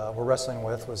others were wrestling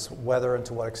with was whether and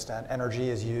to what extent energy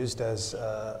is used as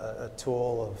a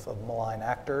tool of malign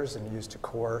actors and used to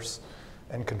coerce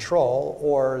and control,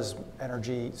 or is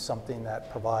energy something that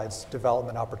provides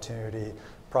development opportunity,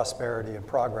 prosperity, and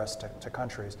progress to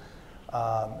countries?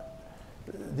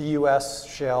 The U.S.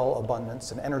 shale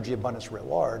abundance and energy abundance writ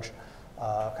large,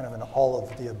 kind of an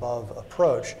all-of-the-above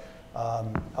approach,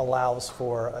 allows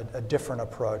for a different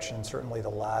approach, and certainly the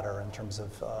latter in terms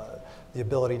of the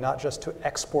ability not just to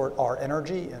export our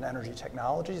energy and energy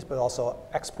technologies, but also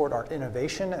export our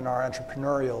innovation and our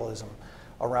entrepreneurialism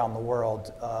around the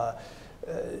world. I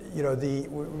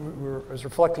was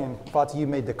reflecting, Fatih, you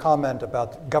made the comment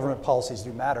about government policies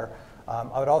do matter.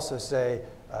 I would also say,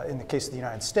 in the case of the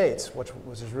United States, which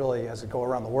is really, as it go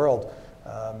around the world,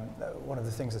 one of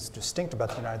the things that's distinct about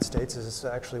the United States is it's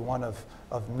actually one of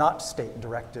not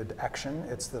state-directed action.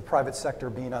 It's the private sector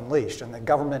being unleashed, and the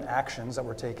government actions that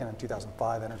were taken in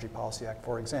 2005 Energy Policy Act,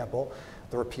 for example,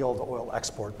 the repeal of the oil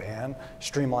export ban,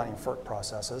 streamlining FERC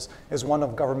processes, is one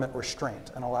of government restraint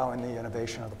and allowing the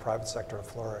innovation of the private sector to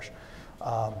flourish.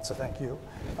 So thank you.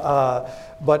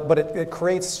 But it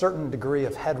creates a certain degree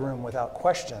of headroom without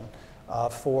question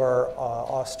for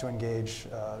us to engage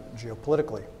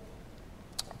geopolitically.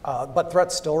 But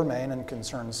threats still remain and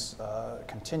concerns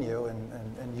continue.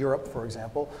 In Europe, for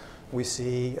example, we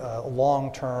see a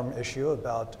long-term issue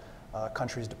about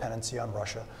countries' dependency on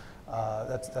Russia.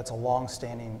 That's a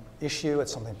long-standing issue.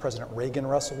 It's something President Reagan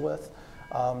wrestled with.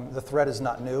 The threat is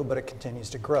not new, but it continues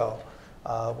to grow.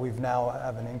 We've now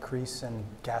have an increase in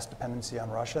gas dependency on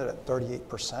Russia at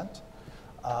 38%.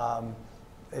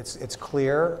 It's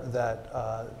clear that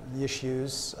the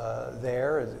issues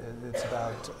there, it's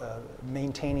about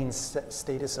maintaining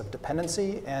status of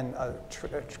dependency and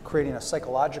creating a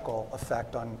psychological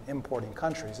effect on importing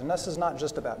countries. And this is not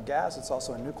just about gas, it's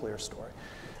also a nuclear story,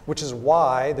 which is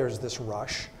why there's this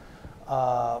rush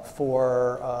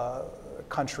for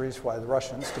countries, by the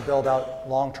Russians, to build out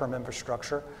long-term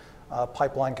infrastructure,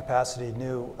 pipeline capacity,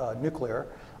 new nuclear,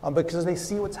 because they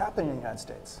see what's happening in the United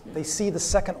States. They see the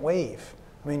second wave.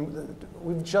 I mean,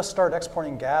 we've just started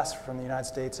exporting gas from the United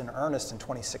States in earnest in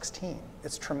 2016.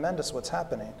 It's tremendous what's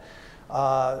happening.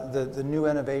 The new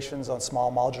innovations on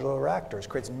small modular reactors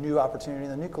creates new opportunity in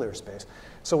the nuclear space.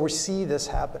 So we see this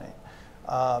happening.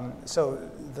 So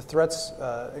the threats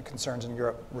and concerns in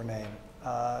Europe remain.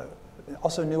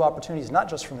 Also new opportunities, not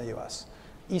just from the US.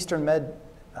 Eastern Med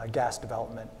gas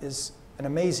development is an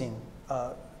amazing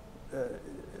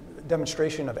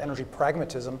demonstration of energy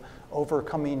pragmatism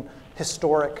overcoming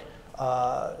historic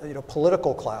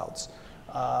political clouds.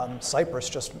 Cyprus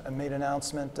just made an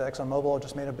announcement, ExxonMobil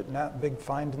just made a big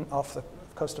find off the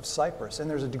coast of Cyprus. And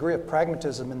there's a degree of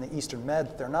pragmatism in the Eastern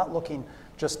Med. They're not looking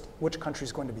just which country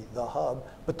is going to be the hub,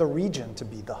 but the region to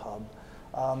be the hub.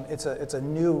 It's a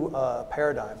new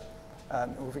paradigm.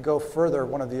 If we go further,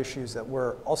 one of the issues that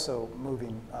we're also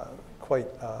moving quite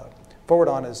forward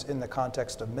on is in the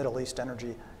context of Middle East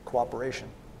energy cooperation.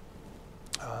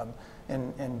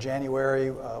 In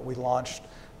January, we launched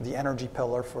the energy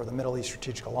pillar for the Middle East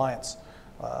Strategic Alliance,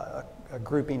 a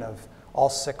grouping of all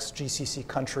 6 GCC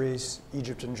countries,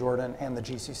 Egypt and Jordan, and the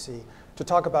GCC, to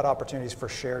talk about opportunities for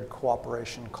shared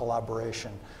cooperation,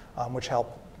 collaboration, which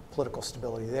help political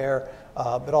stability there,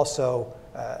 but also,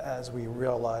 as we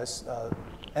realize,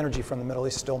 energy from the Middle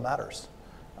East still matters.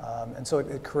 And so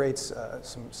it creates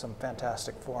some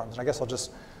fantastic forums. And I guess I'll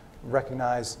just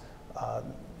recognize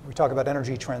we talk about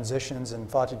energy transitions, and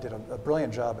Fatih did a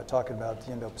brilliant job at talking about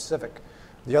the Indo-Pacific.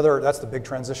 That's the big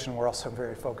transition we're also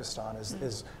very focused on,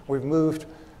 is we've moved,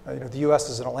 the US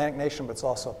is an Atlantic nation, but it's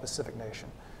also a Pacific nation.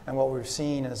 And what we've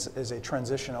seen is a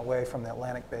transition away from the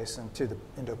Atlantic basin to the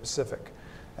Indo-Pacific.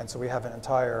 And so we have an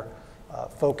entire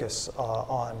focus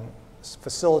on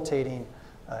facilitating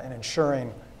and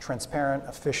ensuring transparent,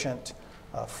 efficient,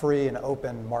 free and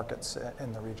open markets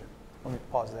in the region. Let me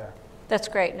pause there. That's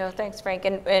great. No, thanks, Frank.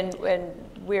 And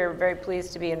we're very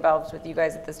pleased to be involved with you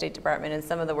guys at the State Department and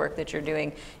some of the work that you're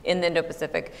doing in the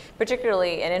Indo-Pacific,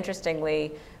 particularly and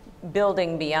interestingly,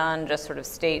 building beyond just sort of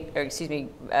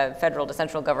federal to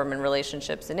central government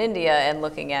relationships in India and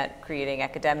looking at creating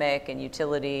academic and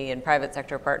utility and private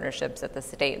sector partnerships at the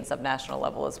state and subnational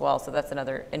level as well. So that's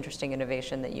another interesting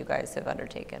innovation that you guys have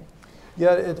undertaken.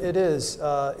 Yeah, it is.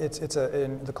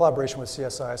 And the collaboration with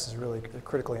CSIS is really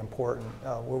critically important.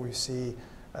 Where we see,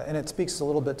 and it speaks a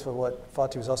little bit to what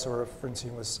Fatih was also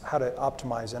referencing, was how to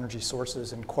optimize energy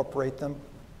sources, incorporate them.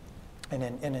 And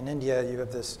in India, you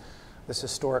have this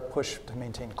historic push to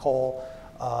maintain coal,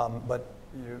 but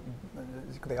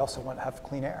they also want to have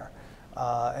clean air.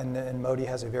 And Modi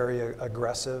has a very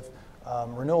aggressive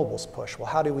renewables push. Well,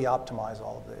 how do we optimize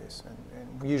all of these?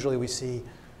 And usually we see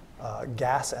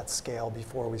gas at scale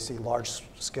before we see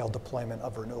large-scale deployment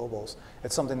of renewables.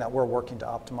 It's something that we're working to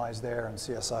optimize there, and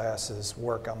CSIS's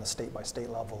work on the state-by-state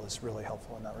level is really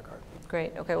helpful in that regard.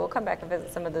 Great. Okay, we'll come back and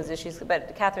visit some of those issues.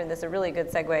 But Katherine, this is a really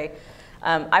good segue.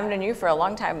 I've known you for a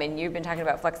long time, and you've been talking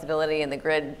about flexibility in the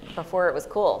grid before it was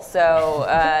cool. So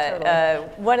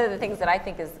one of the things that I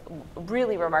think is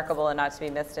really remarkable and not to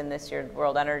be missed in this year's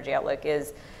World Energy Outlook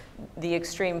is the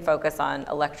extreme focus on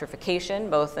electrification,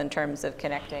 both in terms of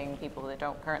connecting people that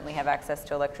don't currently have access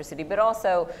to electricity, but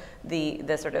also the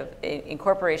sort of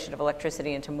incorporation of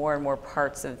electricity into more and more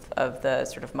parts of the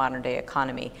sort of modern day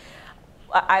economy.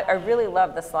 I really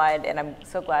love the slide, and I'm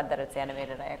so glad that it's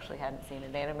animated. I actually hadn't seen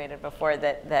it animated before,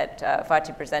 that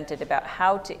Fatih presented about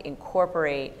how to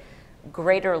incorporate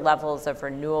greater levels of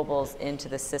renewables into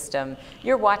the system.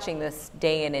 You're watching this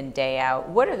day in and day out.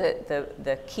 What are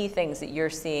the key things that you're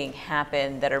seeing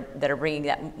happen that are bringing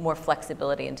that more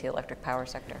flexibility into the electric power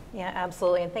sector? Yeah,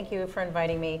 absolutely, and thank you for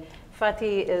inviting me.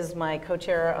 Fatih is my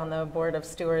co-chair on the board of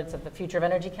stewards of the Future of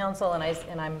Energy Council,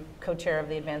 and I'm co-chair of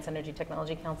the Advanced Energy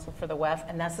Technology Council for the WEF,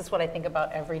 and that's just what I think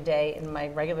about every day in my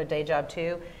regular day job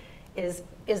too, is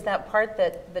that part,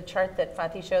 that the chart that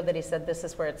Fatih showed, that he said this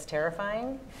is where it's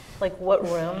terrifying. Like, what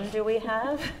room do we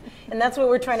have? And that's what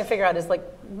we're trying to figure out, is like,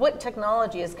 what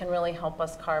technologies can really help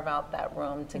us carve out that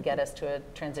room to get us to a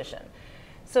transition.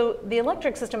 So the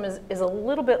electric system is a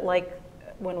little bit like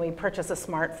when we purchase a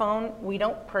smartphone. We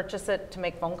don't purchase it to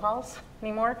make phone calls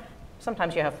anymore.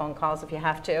 Sometimes you have phone calls if you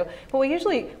have to, but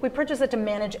we purchase it to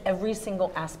manage every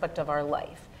single aspect of our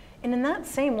life. And in that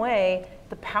same way,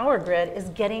 the power grid is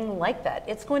getting like that.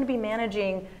 It's going to be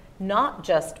managing not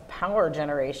just power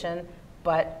generation,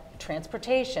 but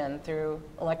transportation through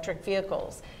electric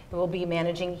vehicles. It will be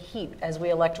managing heat as we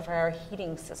electrify our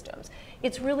heating systems.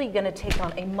 It's really going to take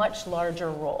on a much larger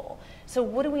role. So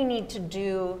what do we need to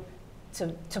do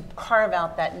to carve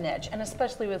out that niche, and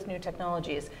especially with new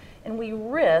technologies? And we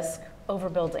risk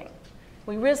overbuilding.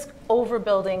 We risk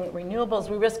overbuilding renewables.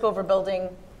 We risk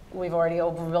overbuilding. We've already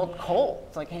overbuilt coal.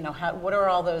 It's like, what are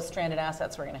all those stranded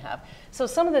assets we're going to have? So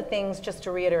some of the things, just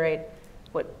to reiterate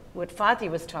what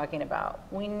Fatih was talking about,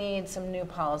 we need some new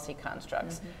policy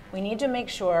constructs. Mm-hmm. We need to make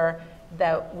sure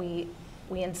that we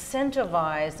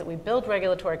incentivize, that we build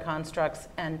regulatory constructs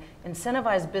and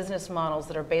incentivize business models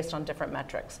that are based on different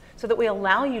metrics, so that we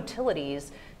allow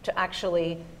utilities to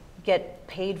actually get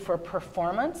paid for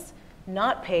performance,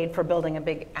 not paid for building a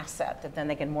big asset that then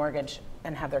they can mortgage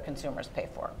and have their consumers pay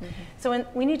for. Mm-hmm. So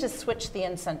we need to switch the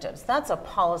incentives. That's a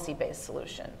policy-based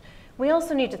solution. We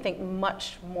also need to think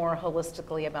much more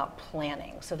holistically about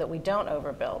planning so that we don't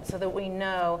overbuild, so that we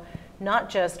know not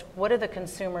just what are the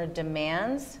consumer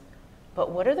demands,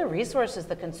 but what are the resources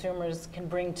the consumers can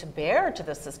bring to bear to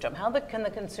the system? How can the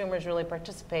consumers really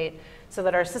participate so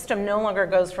that our system no longer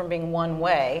goes from being one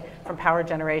way, from power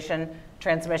generation,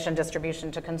 transmission,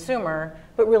 distribution to consumer,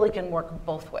 but really can work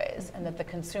both ways, and that the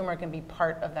consumer can be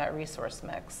part of that resource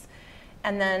mix.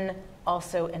 And then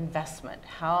also investment.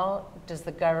 How does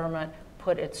the government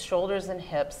put its shoulders and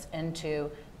hips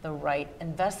into the right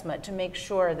investment to make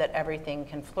sure that everything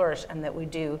can flourish and that we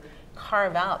do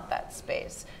carve out that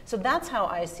space. So that's how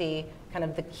I see kind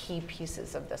of the key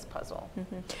pieces of this puzzle.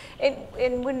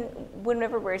 And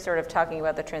whenever we're sort of talking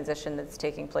about the transition that's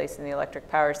taking place in the electric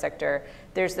power sector,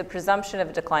 there's the presumption of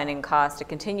a declining cost, a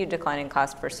continued declining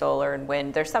cost for solar and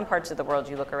wind. There's some parts of the world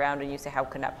you look around and you say, how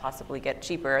can that possibly get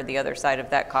cheaper? The other side of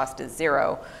that cost is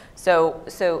zero.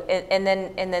 And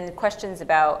then questions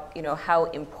about, you know, how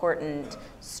important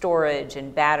storage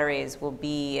and batteries will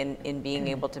be in being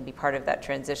able to be part of that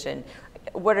transition.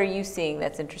 What are you seeing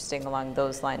that's interesting along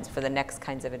those lines for the next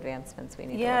kinds of advancements we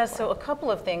need to look for? So a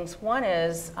couple of things. One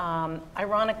is,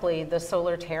 ironically, the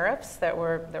solar tariffs that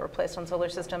were placed on solar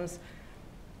systems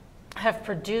have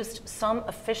produced some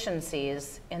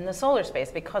efficiencies in the solar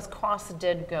space because costs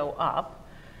did go up.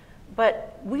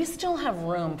 But we still have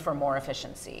room for more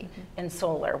efficiency in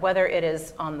solar, whether it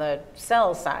is on the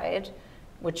cell side,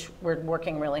 which we're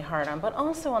working really hard on, but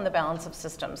also on the balance of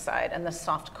systems side and the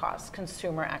soft costs,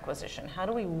 consumer acquisition. How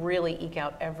do we really eke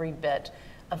out every bit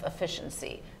of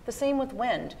efficiency? The same with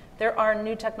wind. There are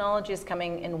new technologies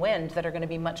coming in wind that are going to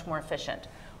be much more efficient.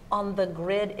 On the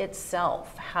grid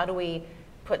itself, how do we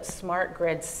put smart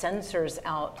grid sensors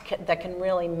out that can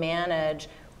really manage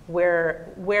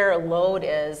where load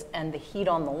is and the heat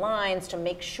on the lines to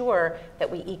make sure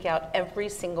that we eke out every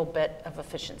single bit of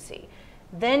efficiency?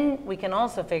 Then we can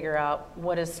also figure out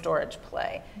what is storage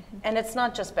play. And it's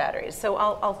not just batteries. So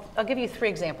I'll give you 3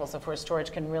 examples of where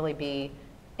storage can really be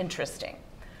interesting.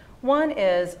 One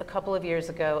is a couple of years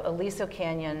ago, Aliso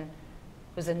Canyon,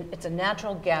 it's a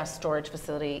natural gas storage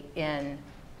facility in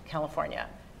California,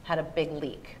 had a big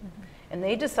leak. And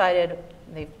they decided,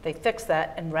 they fixed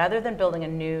that, and rather than building a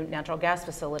new natural gas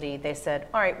facility, they said,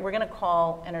 all right, we're gonna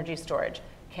call energy storage.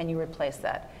 Can you replace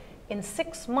that? In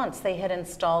 6 months, they had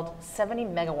installed 70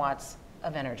 megawatts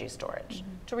of energy storage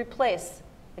to replace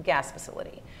a gas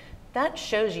facility. That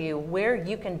shows you where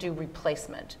you can do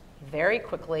replacement very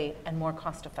quickly and more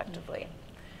cost effectively.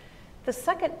 The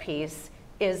second piece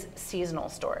is seasonal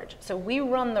storage. So we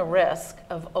run the risk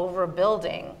of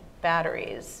overbuilding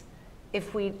batteries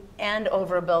and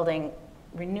overbuilding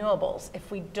renewables if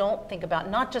we don't think about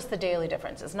not just the daily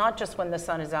differences, not just when the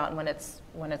sun is out and when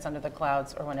it's under the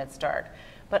clouds or when it's dark,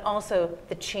 but also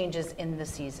the changes in the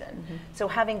season. So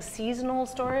having seasonal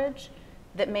storage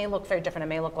that may look very different. It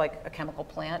may look like a chemical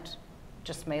plant,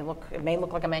 it may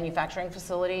look like a manufacturing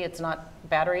facility. It's not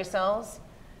battery cells.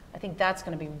 I think that's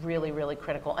going to be really, really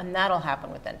critical, and that'll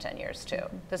happen within 10 years too.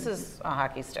 This is a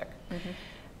hockey stick.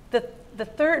 The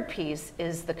third piece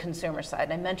is the consumer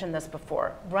side. I mentioned this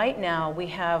before. Right now, we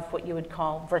have what you would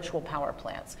call virtual power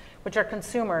plants, which are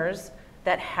consumers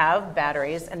that have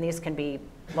batteries, and these can be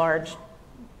large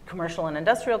commercial and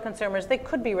industrial consumers. They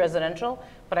could be residential,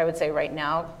 but I would say right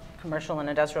now, commercial and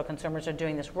industrial consumers are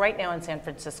doing this right now in San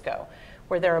Francisco,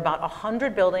 where there are about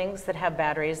 100 buildings that have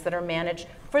batteries that are managed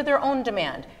for their own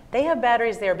demand. They have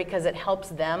batteries there because it helps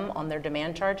them on their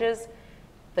demand charges.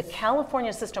 The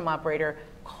California system operator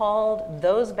called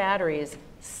those batteries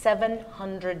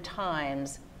 700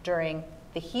 times during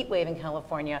the heat wave in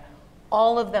California.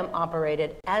 All of them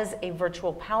operated as a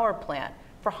virtual power plant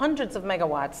for hundreds of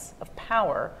megawatts of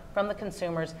power from the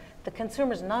consumers. The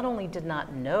consumers not only did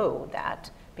not know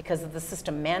that because of the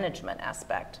system management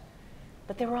aspect,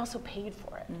 but they were also paid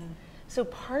for it. So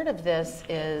part of this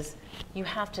is you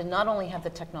have to not only have the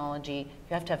technology,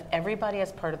 you have to have everybody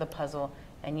as part of the puzzle,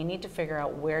 and you need to figure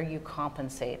out where you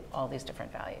compensate all these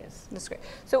different values. That's great.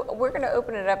 So we're going to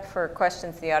open it up for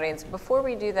questions to the audience. Before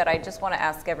we do that, I just want to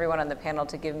ask everyone on the panel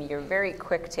to give me your very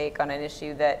quick take on an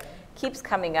issue that keeps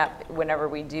coming up whenever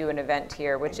we do an event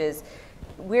here, which is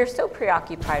we're so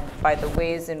preoccupied by the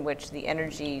ways in which the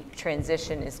energy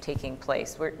transition is taking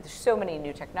place. There's so many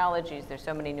new technologies, there's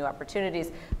so many new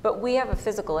opportunities, but we have a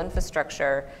physical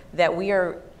infrastructure that we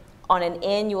are on an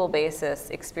annual basis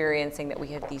experiencing that we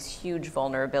have these huge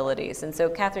vulnerabilities. And so,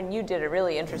 Katherine, you did a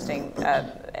really interesting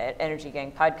Energy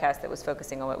Gang podcast that was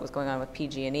focusing on what was going on with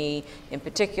PG&E, in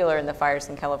particular in the fires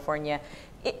in California.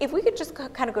 If we could just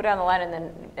kind of go down the line and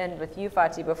then end with you,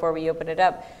 Fatih, before we open it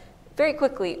up. Very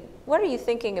quickly, what are you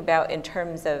thinking about in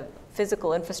terms of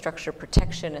physical infrastructure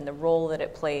protection and the role that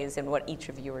it plays in what each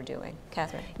of you are doing?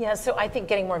 Katherine? Yeah, so I think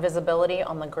getting more visibility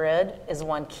on the grid is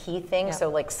one key thing. Yeah. So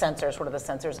like sensors, what are the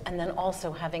sensors? And then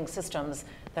also having systems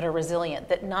that are resilient,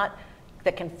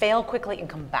 that can fail quickly and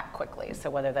come back quickly. So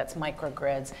whether that's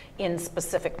microgrids in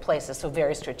specific places, so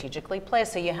very strategically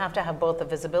placed. So you have to have both the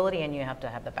visibility and you have to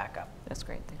have the backup. That's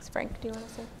great, thanks. Frank, do you want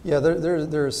to say? Yeah,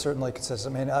 there's certainly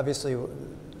consistency. I mean, obviously,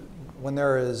 when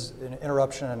there is an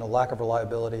interruption and a lack of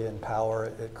reliability in power,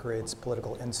 it creates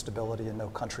political instability, and no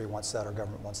country wants that or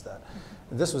government wants that.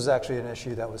 This was actually an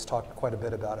issue that was talked quite a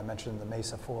bit about. I mentioned the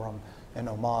Mesa Forum in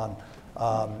Oman.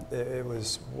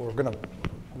 We're going to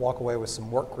walk away with some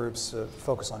work groups to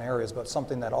focus on areas, but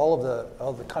something that all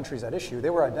of the countries at issue, they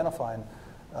were identifying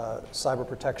cyber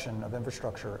protection of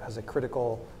infrastructure as a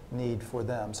critical need for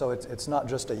them. So it's not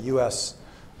just a U.S.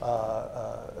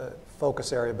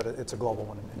 Focus area, but it's a global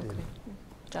one indeed.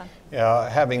 John? Yeah,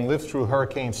 having lived through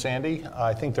Hurricane Sandy,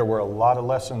 I think there were a lot of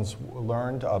lessons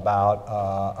learned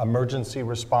about emergency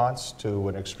response to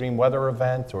an extreme weather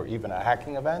event or even a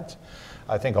hacking event.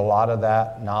 I think a lot of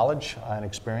that knowledge and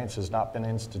experience has not been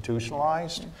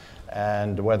institutionalized.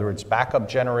 And whether it's backup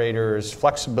generators,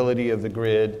 flexibility of the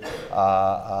grid,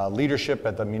 leadership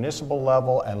at the municipal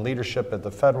level and leadership at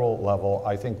the federal level,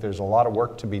 I think there's a lot of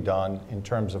work to be done in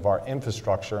terms of our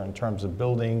infrastructure, in terms of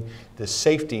building the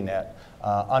safety net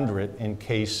under it in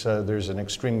case there's an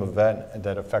extreme event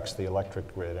that affects the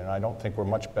electric grid. And I don't think we're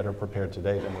much better prepared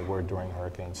today than we were during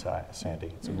Hurricane Sandy.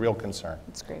 It's a real concern.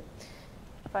 That's great.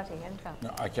 Fatih,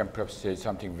 no, I can perhaps say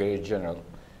something very general.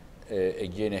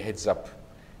 Again, a heads up.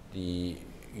 The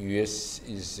U.S.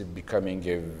 is becoming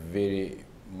a very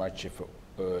much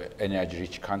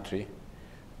energy-rich country,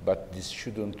 but this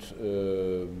shouldn't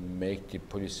make the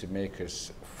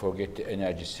policymakers forget the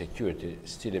energy security.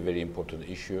 Still a very important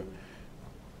issue.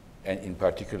 And in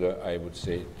particular, I would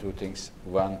say two things.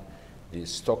 One, the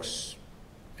stocks,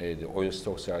 the oil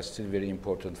stocks are still very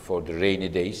important for the rainy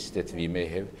days that we may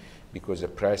have, because the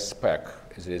price spike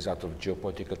as a result of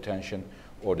geopolitical tension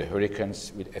or the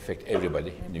hurricanes will affect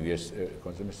everybody in the U.S.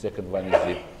 consumers. Second one is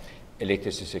the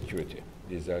electricity security.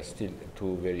 These are still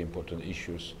two very important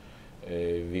issues.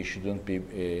 We shouldn't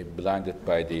be blinded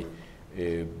by the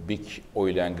big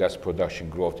oil and gas production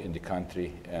growth in the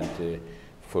country and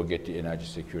forget the energy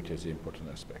security as an important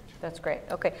aspect. That's great.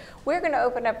 Okay, we're going to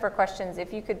open up for questions.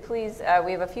 If you could please,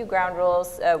 we have a few ground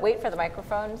rules. Wait for the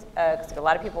microphones, because a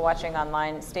lot of people watching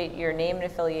online. State your name and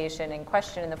affiliation and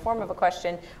question in the form of a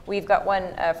question. We've got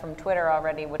one from Twitter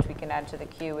already, which we can add to the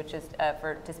queue, which is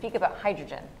to speak about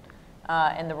hydrogen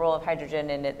and the role of hydrogen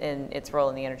in its role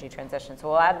in the energy transition. So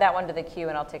we'll add that one to the queue,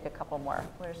 and I'll take a couple more.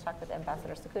 We'll just talk with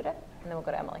Ambassador Sakuda, and then we'll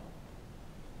go to Emily.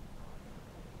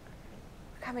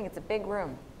 Coming, it's a big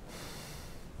room.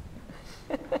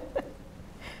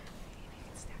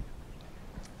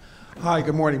 Hi,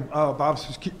 good morning. Bob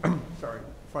Sakuda, sorry,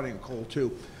 fighting a cold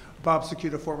too. Bob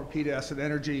Sakuda, former PDS at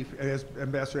Energy, as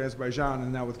Ambassador to Azerbaijan,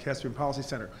 and now with Caspian Policy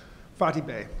Center. Fatih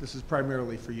Bey, this is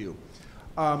primarily for you.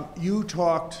 You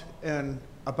talked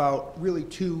about really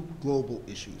two global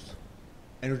issues,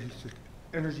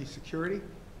 energy security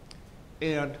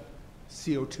and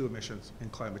CO2 emissions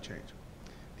and climate change.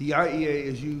 The IEA,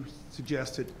 as you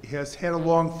suggested, has had a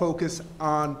long focus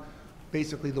on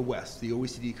basically the West, the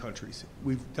OECD countries.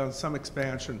 We've done some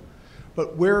expansion,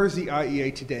 but where is the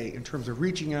IEA today in terms of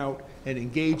reaching out and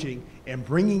engaging and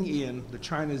bringing in the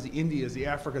Chinas, the Indias, the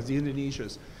Africas, the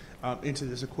Indonesias into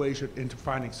this equation, into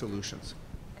finding solutions?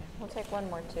 Okay. We'll take one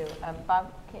more too.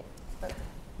 Bob,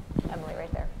 Emily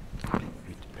right there.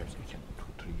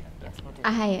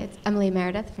 Hi, it's Emily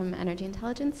Meredith from Energy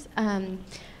Intelligence.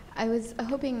 I was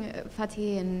hoping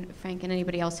Fatih and Frank and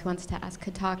anybody else who wants to ask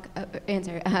could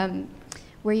answer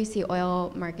where you see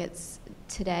oil markets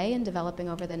today and developing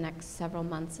over the next several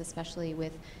months, especially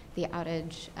with the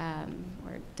outage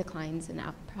or declines in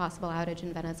possible outage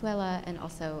in Venezuela, and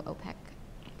also OPEC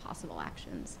possible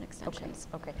actions and extensions.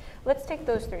 Okay. Let's take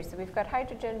those three. So we've got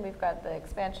hydrogen, we've got the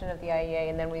expansion of the IEA,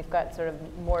 and then we've got sort of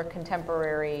more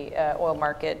contemporary oil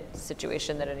market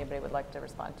situation that anybody would like to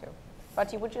respond to.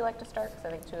 Fatih, would you like to start? Because I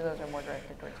think two of those are more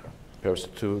directed towards you. Perhaps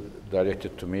two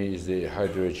directed to me is the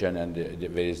hydrogen and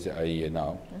where is the IEA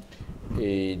now.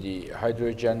 The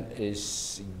hydrogen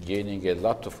is gaining a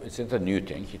lot of, it's not a new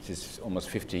thing, it is almost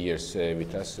 50 years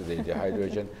with us, the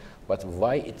hydrogen. But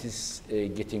why it is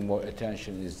getting more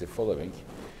attention is the following.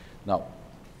 Now,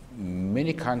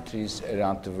 many countries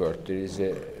around the world,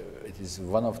 it is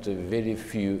one of the very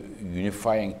few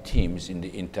unifying themes in the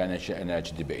international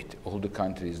energy debate. All the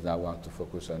countries now want to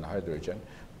focus on hydrogen,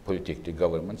 politically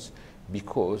governments,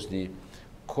 because the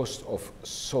cost of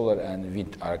solar and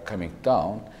wind are coming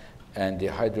down, and the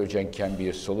hydrogen can be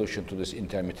a solution to this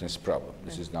intermittence problem.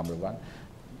 This is number one.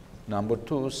 Number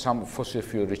two, some fossil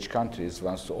fuel rich countries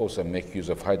want to also make use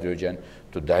of hydrogen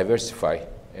to diversify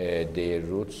their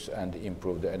routes and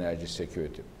improve the energy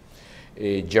security.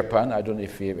 Japan, I don't know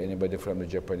if we have anybody from the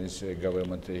Japanese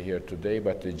government here today,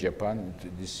 but Japan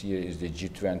this year is the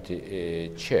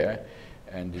G20 chair,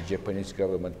 and the Japanese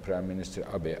government Prime Minister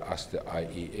Abe asked the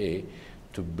IEA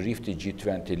to brief the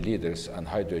G20 leaders on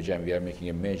hydrogen. We are making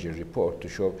a major report to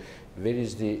show where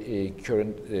is the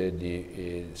current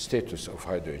status of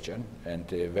hydrogen and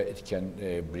where it can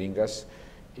bring us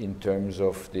in terms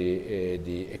of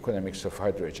the economics of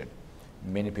hydrogen.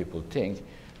 Many people think,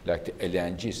 like the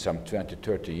LNG some 20,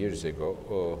 30 years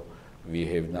ago, we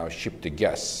have now shipped the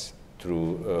gas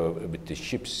through with the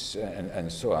ships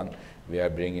and so on. We are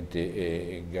bringing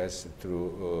the gas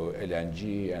through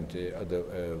LNG and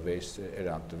other ways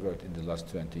around the world in the last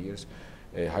 20 years.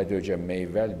 Hydrogen may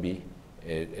well be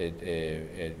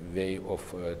a way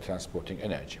of transporting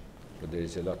energy. But there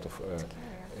is a lot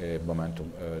of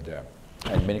momentum there.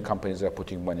 And many companies are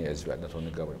putting money as well, not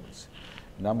only governments.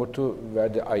 Number two, where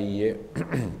the IEA,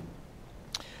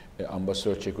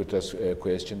 Ambassador Çekuta's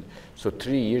question. So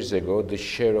 3 years ago, the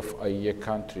share of IEA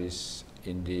countries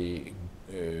in the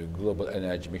global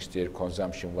energy mix, their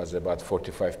consumption was about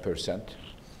 45%.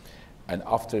 And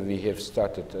after we have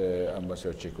started,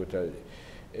 Ambassador Çekuta,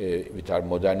 with our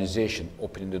modernization,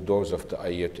 opening the doors of the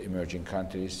IEA to emerging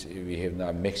countries, we have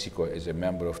now Mexico as a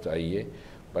member of the IEA,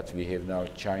 but we have now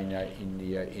China,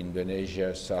 India,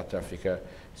 Indonesia, South Africa,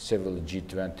 several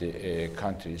G20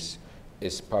 countries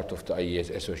as part of the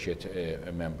IEA's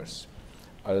associate members.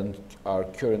 Our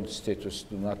current status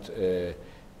do not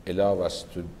allow us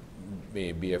to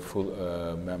be a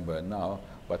full member now,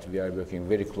 but we are working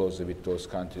very closely with those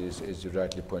countries. As you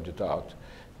rightly pointed out,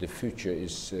 the future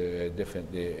is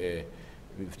definitely,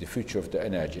 the future of the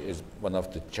energy is one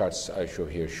of the charts I show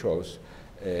here shows,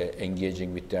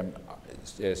 engaging with them,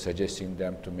 suggesting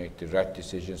them to make the right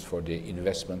decisions for the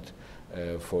investment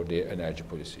for the energy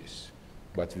policies.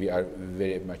 But we are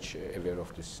very much aware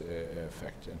of this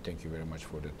fact, and thank you very much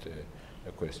for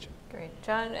that question. Great.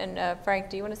 John and Frank,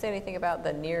 do you want to say anything about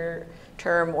the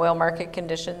near-term oil market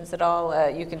conditions at all?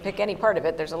 You can pick any part of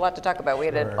it. There's a lot to talk about. We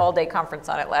had an all-day conference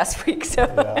on it last week. So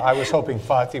yeah, I was hoping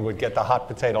Fatih would get the hot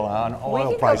potato on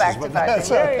oil prices. We can go back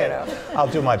to Fatih. Okay. You know.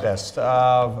 I'll do my best.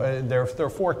 There are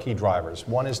 4 key drivers.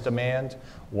 One is demand,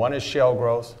 one is shale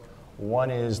growth,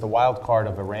 one is the wild card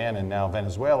of Iran and now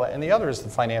Venezuela, and the other is the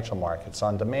financial markets.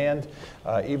 On demand,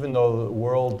 even though the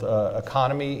world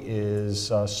economy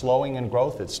is slowing in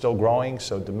growth, it's still growing,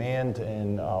 so demand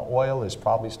in oil is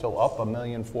probably still up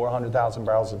 1,400,000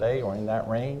 barrels a day or in that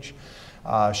range.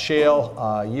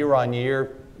 Shale, year on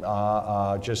year,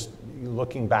 just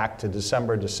looking back to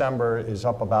December is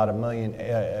up about 1 million.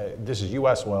 This is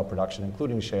U.S. oil production,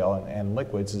 including shale and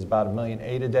liquids, is about 1.8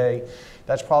 million a day.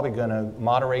 That's probably going to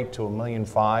moderate to 1.5 million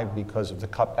because of the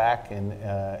cutback in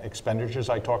expenditures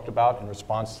I talked about in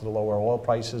response to the lower oil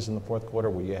prices in the fourth quarter,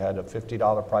 where you had a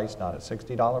 $50 price, not a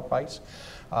 $60 price.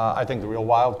 I think the real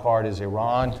wild card is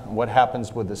Iran. What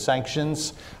happens with the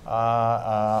sanctions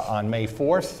on May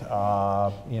 4th?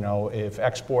 You know, if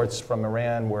exports from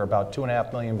Iran were about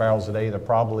 2.5 million barrels a day, they're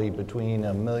probably between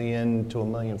 1 million to 1.5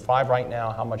 million right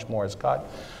now. How much more is cut?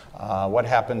 What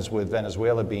happens with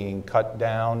Venezuela being cut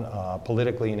down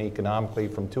politically and economically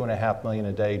from 2.5 million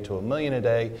a day to 1 million a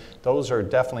day? Those are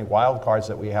definitely wild cards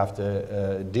that we have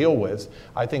to deal with.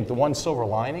 I think the one silver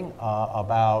lining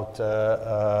about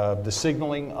the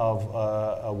signaling of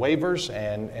waivers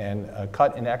and a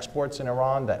cut in exports in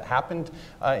Iran that happened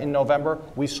in November,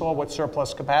 we saw what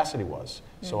surplus capacity was.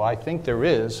 So I think there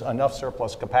is enough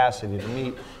surplus capacity to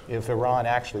meet if Iran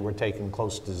actually were taking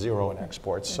close to zero in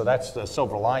exports. So that's the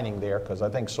silver lining there, because I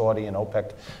think Saudi and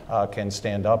OPEC can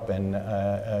stand up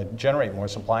and generate more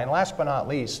supply. And last but not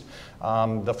least,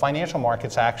 the financial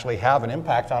markets actually have an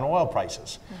impact on oil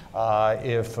prices.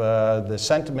 If the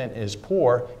sentiment is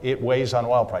poor, it weighs on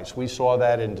oil price. We saw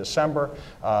that in December.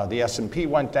 The S&P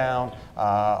went down,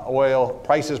 oil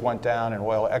prices went down, and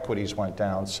oil equities went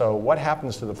down. So what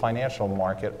happens to the financial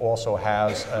market also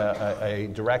has a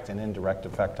direct and indirect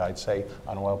effect, I'd say,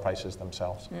 on oil prices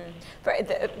themselves.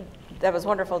 That was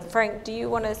wonderful. Frank, do you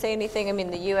want to say anything? I mean,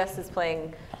 the U.S. is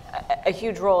playing a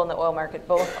huge role in the oil market,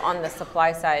 both on the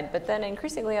supply side, but then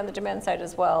increasingly on the demand side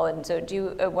as well. And so do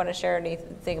you want to share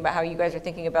anything about how you guys are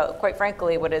thinking about, quite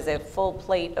frankly, what is a full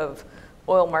plate of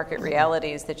oil market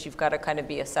realities that you've got to kind of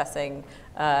be assessing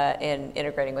and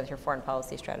integrating with your foreign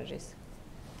policy strategies?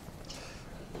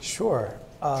 Sure.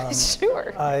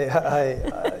 Sure.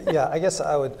 Yeah, I guess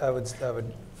I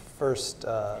would first.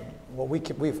 Well,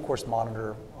 we of course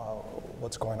monitor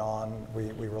what's going on.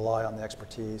 We rely on the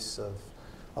expertise of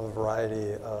a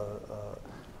variety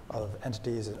of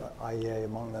entities, IEA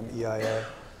among them, EIA,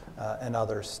 and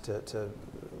others to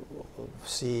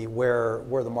see where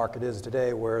the market is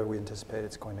today, where we anticipate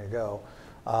it's going to go.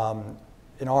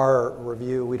 In our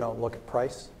review, we don't look at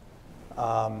price.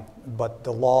 But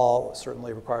the law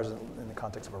certainly requires, in the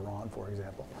context of Iran, for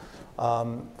example,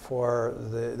 for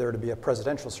there to be a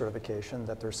presidential certification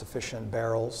that there's sufficient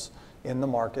barrels in the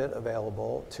market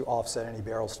available to offset any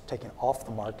barrels taken off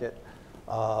the market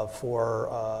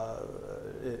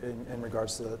in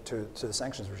regards to the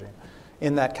sanctions regime.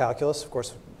 In that calculus, of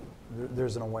course,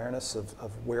 there's an awareness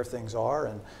of where things are,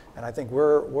 and I think we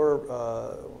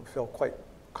feel quite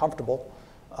comfortable,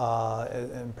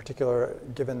 in particular,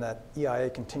 given that EIA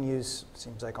continues,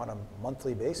 seems like on a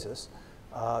monthly basis,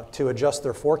 to adjust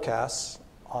their forecasts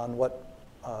on what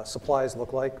supplies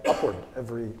look like upward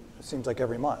seems like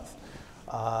every month.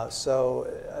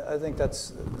 So I think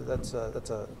that's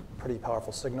a pretty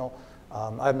powerful signal.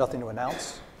 I have nothing to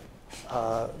announce.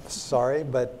 Sorry,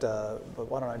 but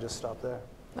why don't I just stop there?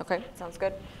 Okay, sounds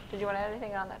good. Did you want to add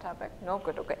anything on that topic? No?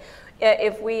 Good, okay.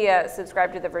 If we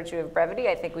subscribe to the virtue of brevity,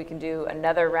 I think we can do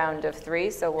another round of 3.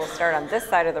 So we'll start on this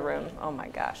side of the room. Oh my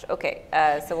gosh. Okay,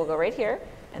 so we'll go right here,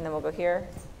 and then we'll go here,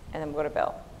 and then we'll go to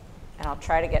Bill. And I'll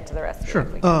try to get to the rest of you.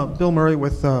 Sure. Bill Murray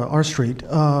with R Street.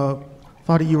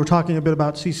 Fatih, you were talking a bit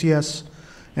about CCS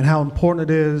and how important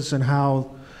it is and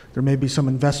how there may be some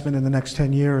investment in the next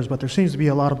 10 years, but there seems to be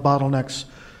a lot of bottlenecks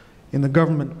in the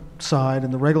government side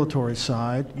and the regulatory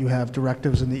side. You have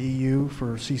directives in the EU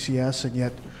for CCS, and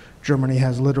yet Germany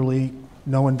has literally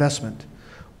no investment.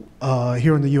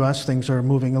 Here in the US, things are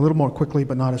moving a little more quickly,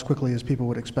 but not as quickly as people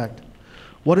would expect.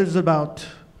 What has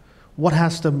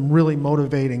to really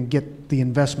motivate and get the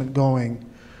investment going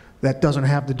that doesn't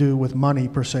have to do with money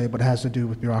per se, but has to do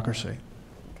with bureaucracy?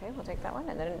 Okay, we'll take that one,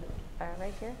 and then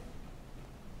right here.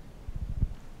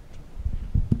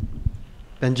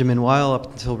 Benjamin Weil,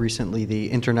 up until recently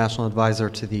the international advisor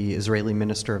to the Israeli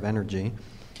Minister of Energy.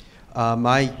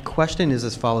 My question is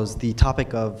as follows. The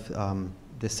topic of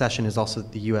this session is also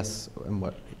the U.S. and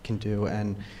what it can do.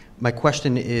 And my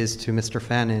question is to Mr.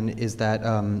 Fannon, is that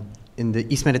in the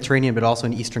East Mediterranean, but also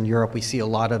in Eastern Europe, we see a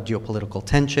lot of geopolitical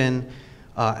tension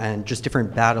and just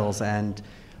different battles. And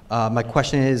my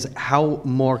question is, how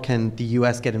more can the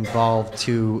U.S. get involved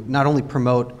to not only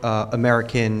promote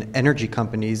American energy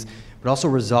companies, but also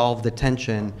resolve the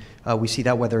tension? We see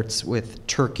that whether it's with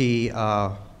Turkey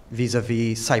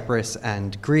vis-a-vis Cyprus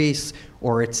and Greece,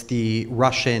 or it's the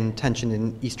Russian tension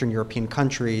in Eastern European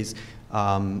countries,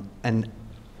 and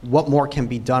what more can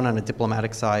be done on a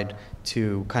diplomatic side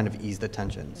to kind of ease the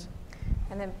tensions?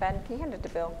 And then Ben, can you hand it to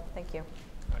Bill? Thank you.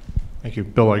 Thank you.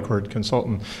 Bill Eichward,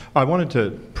 consultant. I wanted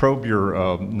to probe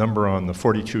your number on the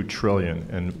 42 trillion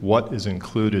and what is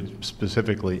included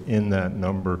specifically in that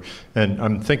number. And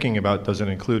I'm thinking about, does it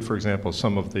include, for example,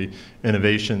 some of the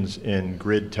innovations in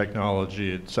grid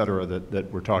technology, et cetera,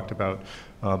 that were talked about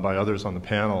by others on the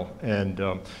panel? And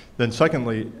then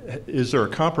secondly, is there a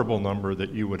comparable number that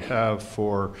you would have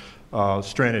for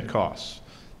stranded costs?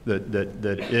 That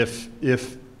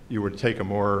if you were to take a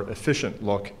more efficient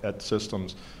look at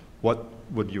systems, what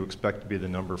would you expect to be the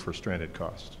number for stranded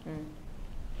costs? Do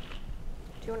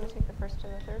you want to take the first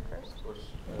and the third first? Of course.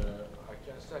 I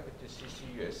can start with the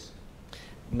CCUS.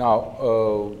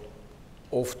 Now,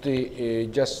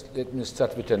 just let me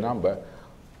start with a number.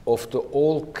 Of the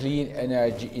all clean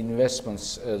energy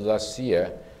investments last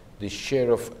year, the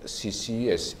share of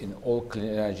CCUS in all clean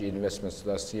energy investments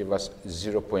last year was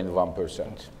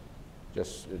 0.1%.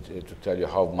 Just to tell you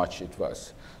how much it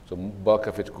was. So bulk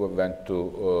of it went to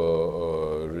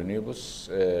renewables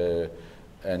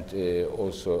and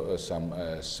also some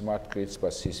smart grids,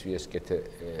 but CCUS get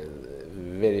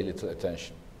very little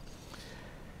attention.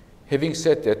 Having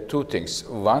said that, two things.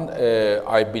 One,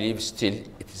 I believe still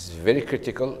it is very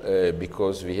critical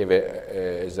because we have,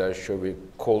 as I showed, we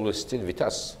coal is still with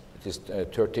us. It is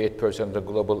 38% of the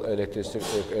global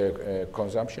electricity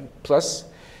consumption. Plus,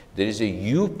 there is a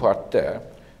U part there.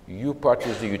 U part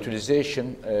is the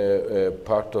utilization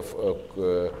part of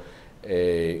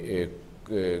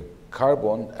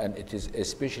carbon, and it is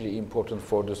especially important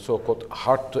for the so-called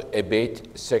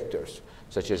hard-to-abate sectors,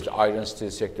 such as the iron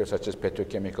steel sector, such as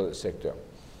petrochemical sector.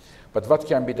 But what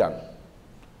can be done?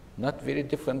 Not very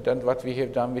different than what we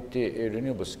have done with the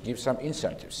renewables. Give some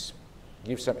incentives.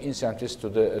 Give some incentives to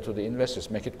the investors,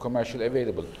 make it commercially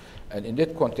available. And in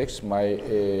that context, my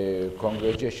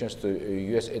congratulations to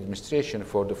U.S. administration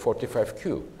for the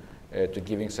 45Q, to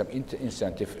giving some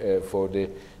incentive for the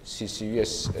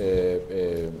CCUS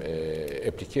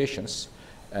applications.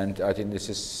 And I think this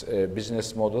is a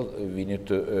business model we need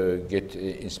to get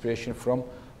inspiration from.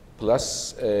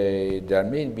 Plus, there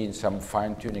may be some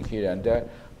fine-tuning here and there,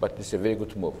 but it's a very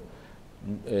good move.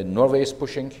 Norway is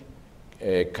pushing.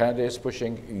 Canada is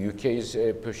pushing, UK is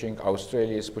pushing,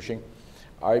 Australia is pushing.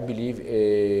 I believe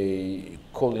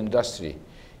coal industry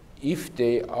if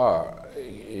they are,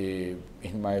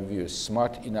 in my view,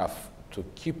 smart enough to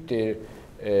keep the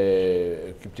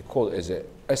coal as an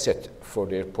asset for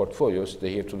their portfolios,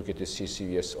 they have to look at the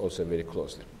CCUS also very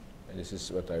closely. And this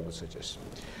is what I would suggest.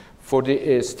 For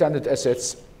the standard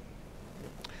assets,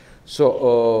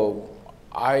 so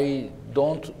I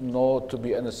don't know, to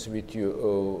be honest with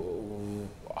you,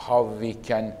 how we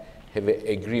can have an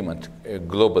agreement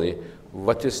globally.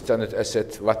 What is standard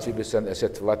asset? What will be standard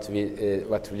asset? What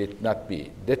will it not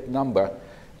be? That number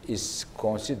is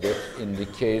considered in the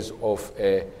case of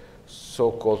a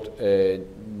so-called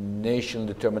nation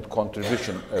determined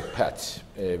contribution path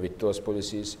with those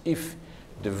policies. If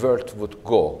the world would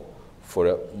go for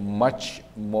a much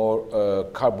more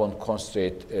carbon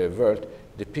constrained world,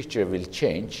 the picture will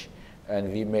change,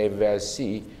 and we may well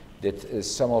see that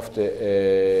some of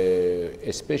the,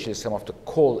 especially some of the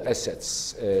coal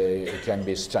assets can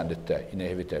be stranded there in a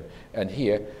heavy time. And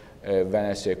here, when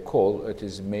I say coal, it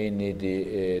is mainly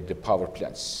the power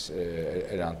plants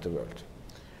around the world.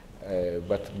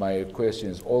 But my question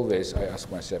is always, I ask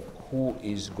myself, who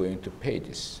is going to pay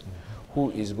this?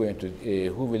 Who is going to,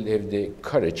 who will have the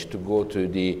courage to go to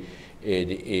the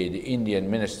Indian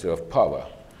Minister of Power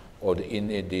or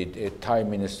the Thai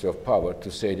Minister of Power to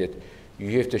say that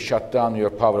you have to shut down your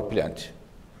power plant,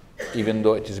 even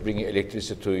though it is bringing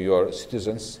electricity to your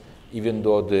citizens, even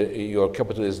though your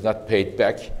capital is not paid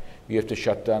back, you have to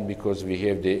shut down because we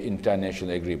have the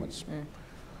international agreements.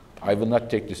 I will not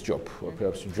take this job. Or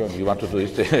perhaps, John, you want to do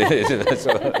it?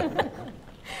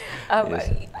 Yes.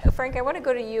 Frank, I want to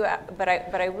go to you, but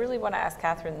I really want to ask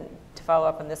Katherine to follow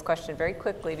up on this question very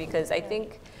quickly, because I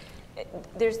think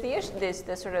there's the issue, there's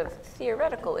the sort of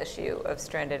theoretical issue of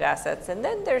stranded assets, and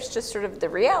then there's just sort of the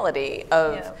reality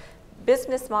of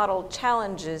business model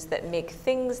challenges that make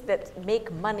things that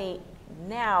make money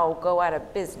now go out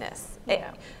of business.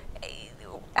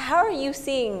 How are you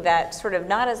seeing that sort of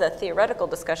not as a theoretical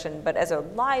discussion, but as a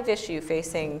live issue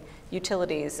facing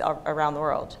utilities around the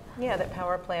world? Yeah, that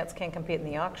power plants can't compete in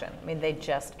the auction. I mean, they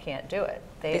just can't do it.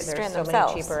 There's so themselves.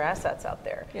 Many cheaper assets out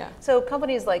there. Yeah. So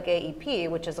companies like AEP,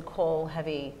 which is a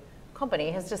coal-heavy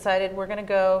company, has decided we're going to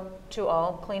go to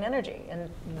all clean energy, and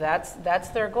that's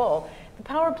their goal. The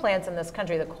power plants in this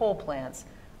country, the coal plants,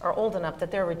 are old enough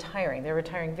that they're retiring. They're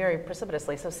retiring very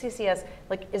precipitously. So CCS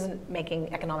isn't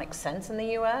making economic sense in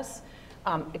the U.S.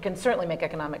 It can certainly make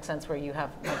economic sense where you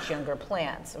have much younger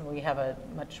plants and where you have a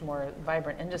much more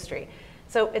vibrant industry.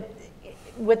 So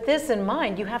with this in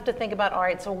mind, you have to think about, all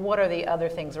right, so what are the other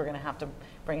things we're going to have to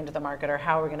bring into the market, or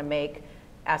how are we going to make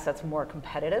assets more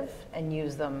competitive and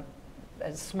use them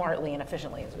as smartly and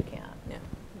efficiently as we can? Yeah.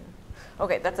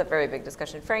 Okay, that's a very big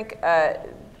discussion. Frank,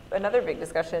 another big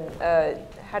discussion,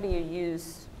 how do you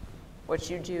use what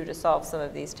you do to solve some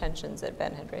of these tensions that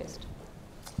Ben had raised?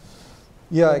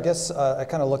 Yeah, I guess I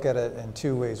kind of look at it in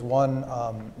two ways. One,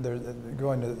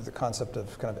 going to the concept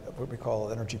of kind of what we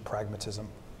call energy pragmatism,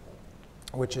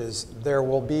 which is there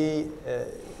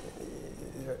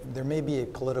may be a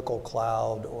political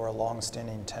cloud or a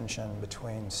long-standing tension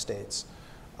between states.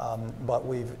 But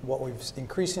what we've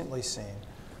increasingly seen,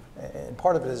 and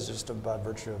part of it is just by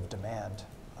virtue of demand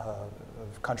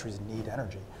of countries need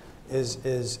energy, is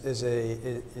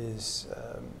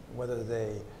whether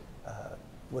they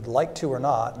would like to or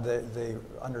not, they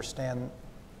understand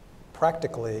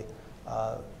practically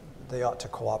they ought to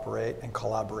cooperate and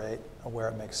collaborate where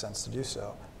it makes sense to do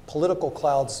so. Political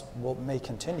clouds may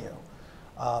continue,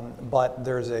 but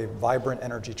there's a vibrant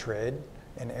energy trade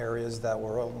in areas that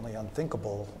were only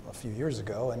unthinkable a few years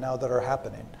ago and now that are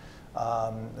happening.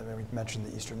 We mentioned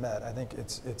the Eastern Med. I think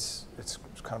it's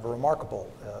kind of a remarkable.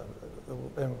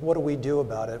 And what do we do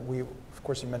about it? Of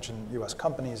course, you mentioned U.S.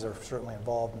 companies are certainly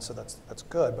involved, and so that's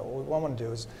good. But what we want to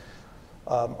do is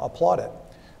applaud it.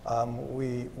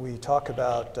 We talk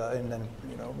about, and then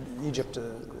Egypt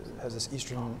has this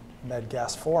Eastern Med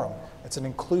Gas Forum. It's an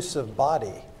inclusive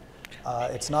body.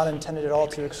 It's not intended at all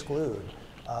to exclude.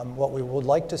 What we would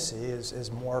like to see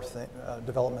is more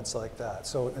developments like that.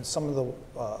 So some of the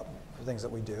things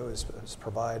that we do is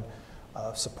provide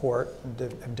support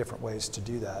in different ways to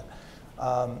do that.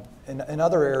 In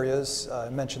other areas, I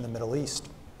mentioned the Middle East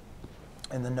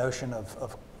and the notion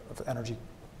of energy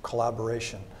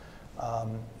collaboration.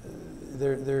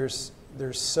 There's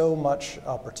so much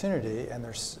opportunity, and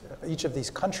each of these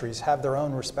countries have their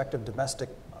own respective domestic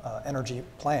energy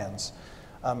plans.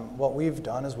 What we've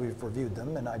done is we've reviewed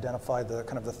them and identified the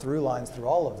kind of the through lines through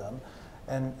all of them,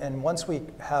 and once we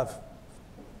have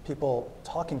people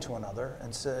talking to one another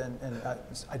and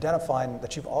identifying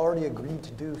that you've already agreed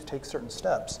to take certain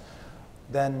steps,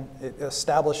 then it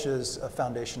establishes a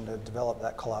foundation to develop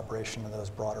that collaboration and those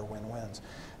broader win-wins.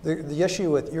 The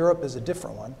issue with Europe is a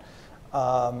different one.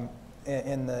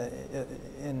 In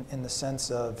the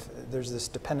sense of there's this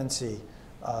dependency,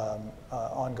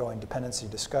 ongoing dependency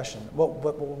discussion.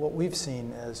 What we've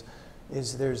seen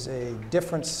is there's a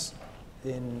difference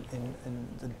in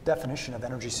the definition of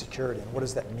energy security and what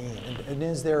does that mean? And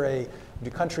is there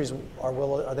do countries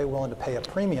are they willing to pay a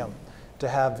premium to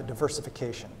have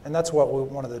diversification? And that's what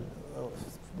one of the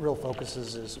real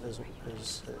focuses is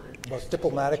both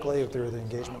diplomatically through the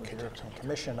engagement with the European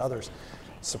Commission and others,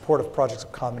 support of projects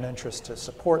of common interest to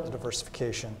support the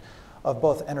diversification of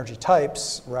both energy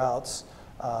types, routes,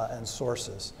 and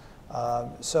sources.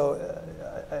 So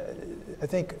I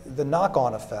think the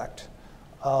knock-on effect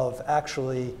of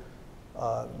actually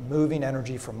moving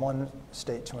energy from one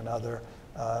state to another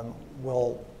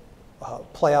will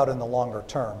play out in the longer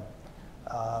term,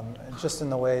 just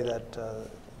in the way that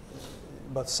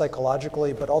both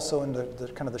psychologically, but also in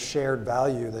the kind of the shared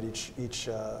value that each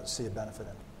see a benefit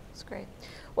in. That's great.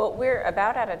 Well, we're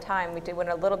about out of time. We went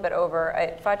a little bit over.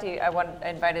 Fatih, I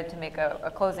invited to make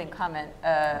a closing comment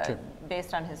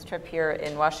based on his trip here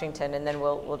in Washington, and then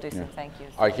we'll do some thank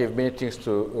yous. I have many things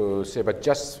to say, but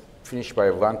just finish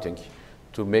by one thing,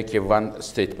 to make one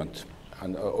statement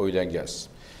on oil and gas.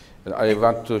 And I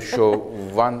want to show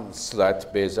one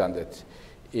slide based on that.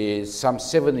 Some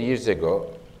 7 years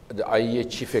ago, the IEA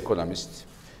chief economist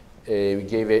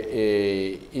gave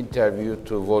an interview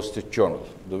to Wall Street Journal.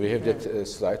 Do we have that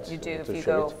slide? You do. If you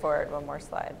go forward one more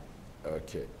slide.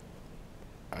 Okay.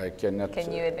 I cannot.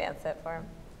 Can you advance it for him?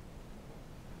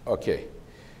 Okay.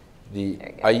 The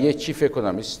IEA chief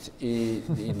economist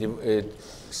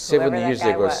 7 years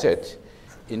ago said,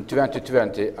 in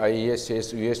 2020, IEA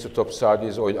says US to top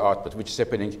Saudi's oil output, which is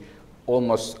happening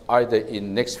almost either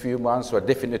in next few months or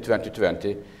definitely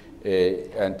 2020.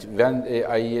 And when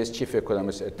IEA's chief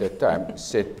economist at that time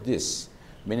said this,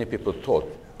 many people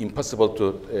thought impossible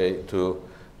to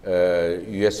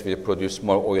US will produce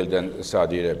more oil than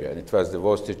Saudi Arabia. And it was the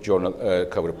Wall Street Journal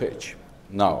cover page.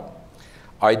 Now,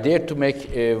 I dare to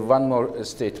make one more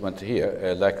statement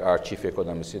here, like our chief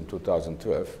economist in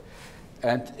 2012,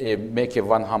 and make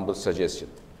one humble suggestion.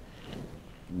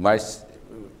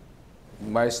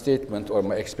 My statement or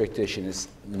my expectation is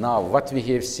now what we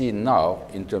have seen now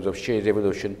in terms of shale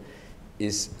revolution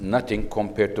is nothing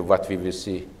compared to what we will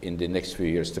see in the next few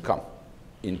years to come.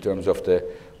 In terms of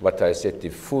what I said, the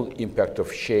full impact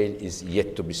of shale is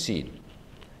yet to be seen.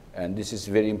 And this is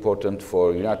very important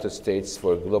for United States,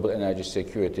 for global energy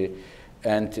security.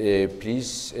 And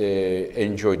please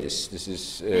enjoy this. This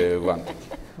is one thing.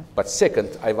 But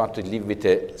second, I want to leave with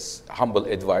a humble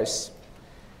advice.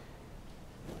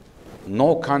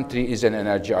 No country is an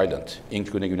energy island,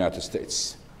 including the United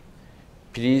States.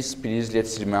 Please,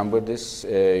 let's remember this.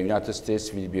 United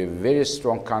States will be a very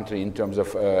strong country in terms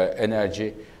of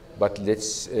energy, but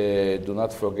let's do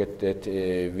not forget that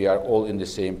we are all in the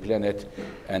same planet,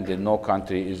 and no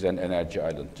country is an energy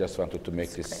island. Just wanted to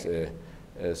make this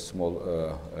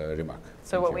small remark.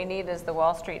 So what we need is the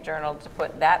Wall Street Journal to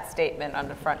put that statement on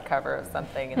the front cover of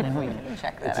something, and then we can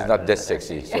check that out. It's not that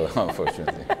sexy, so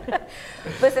unfortunately.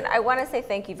 Listen, I want to say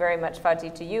thank you very much,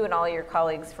 Fatih, to you and all your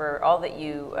colleagues for all that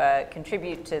you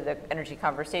contribute to the energy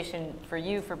conversation, for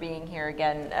you for being here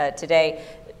again today.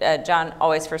 John,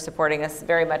 always for supporting us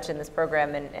very much in this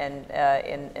program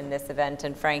and in this event.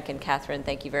 And Frank and Katherine,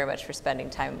 thank you very much for spending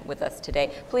time with us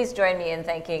today. Please join me in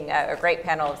thanking a great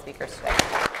panel of speakers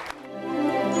today.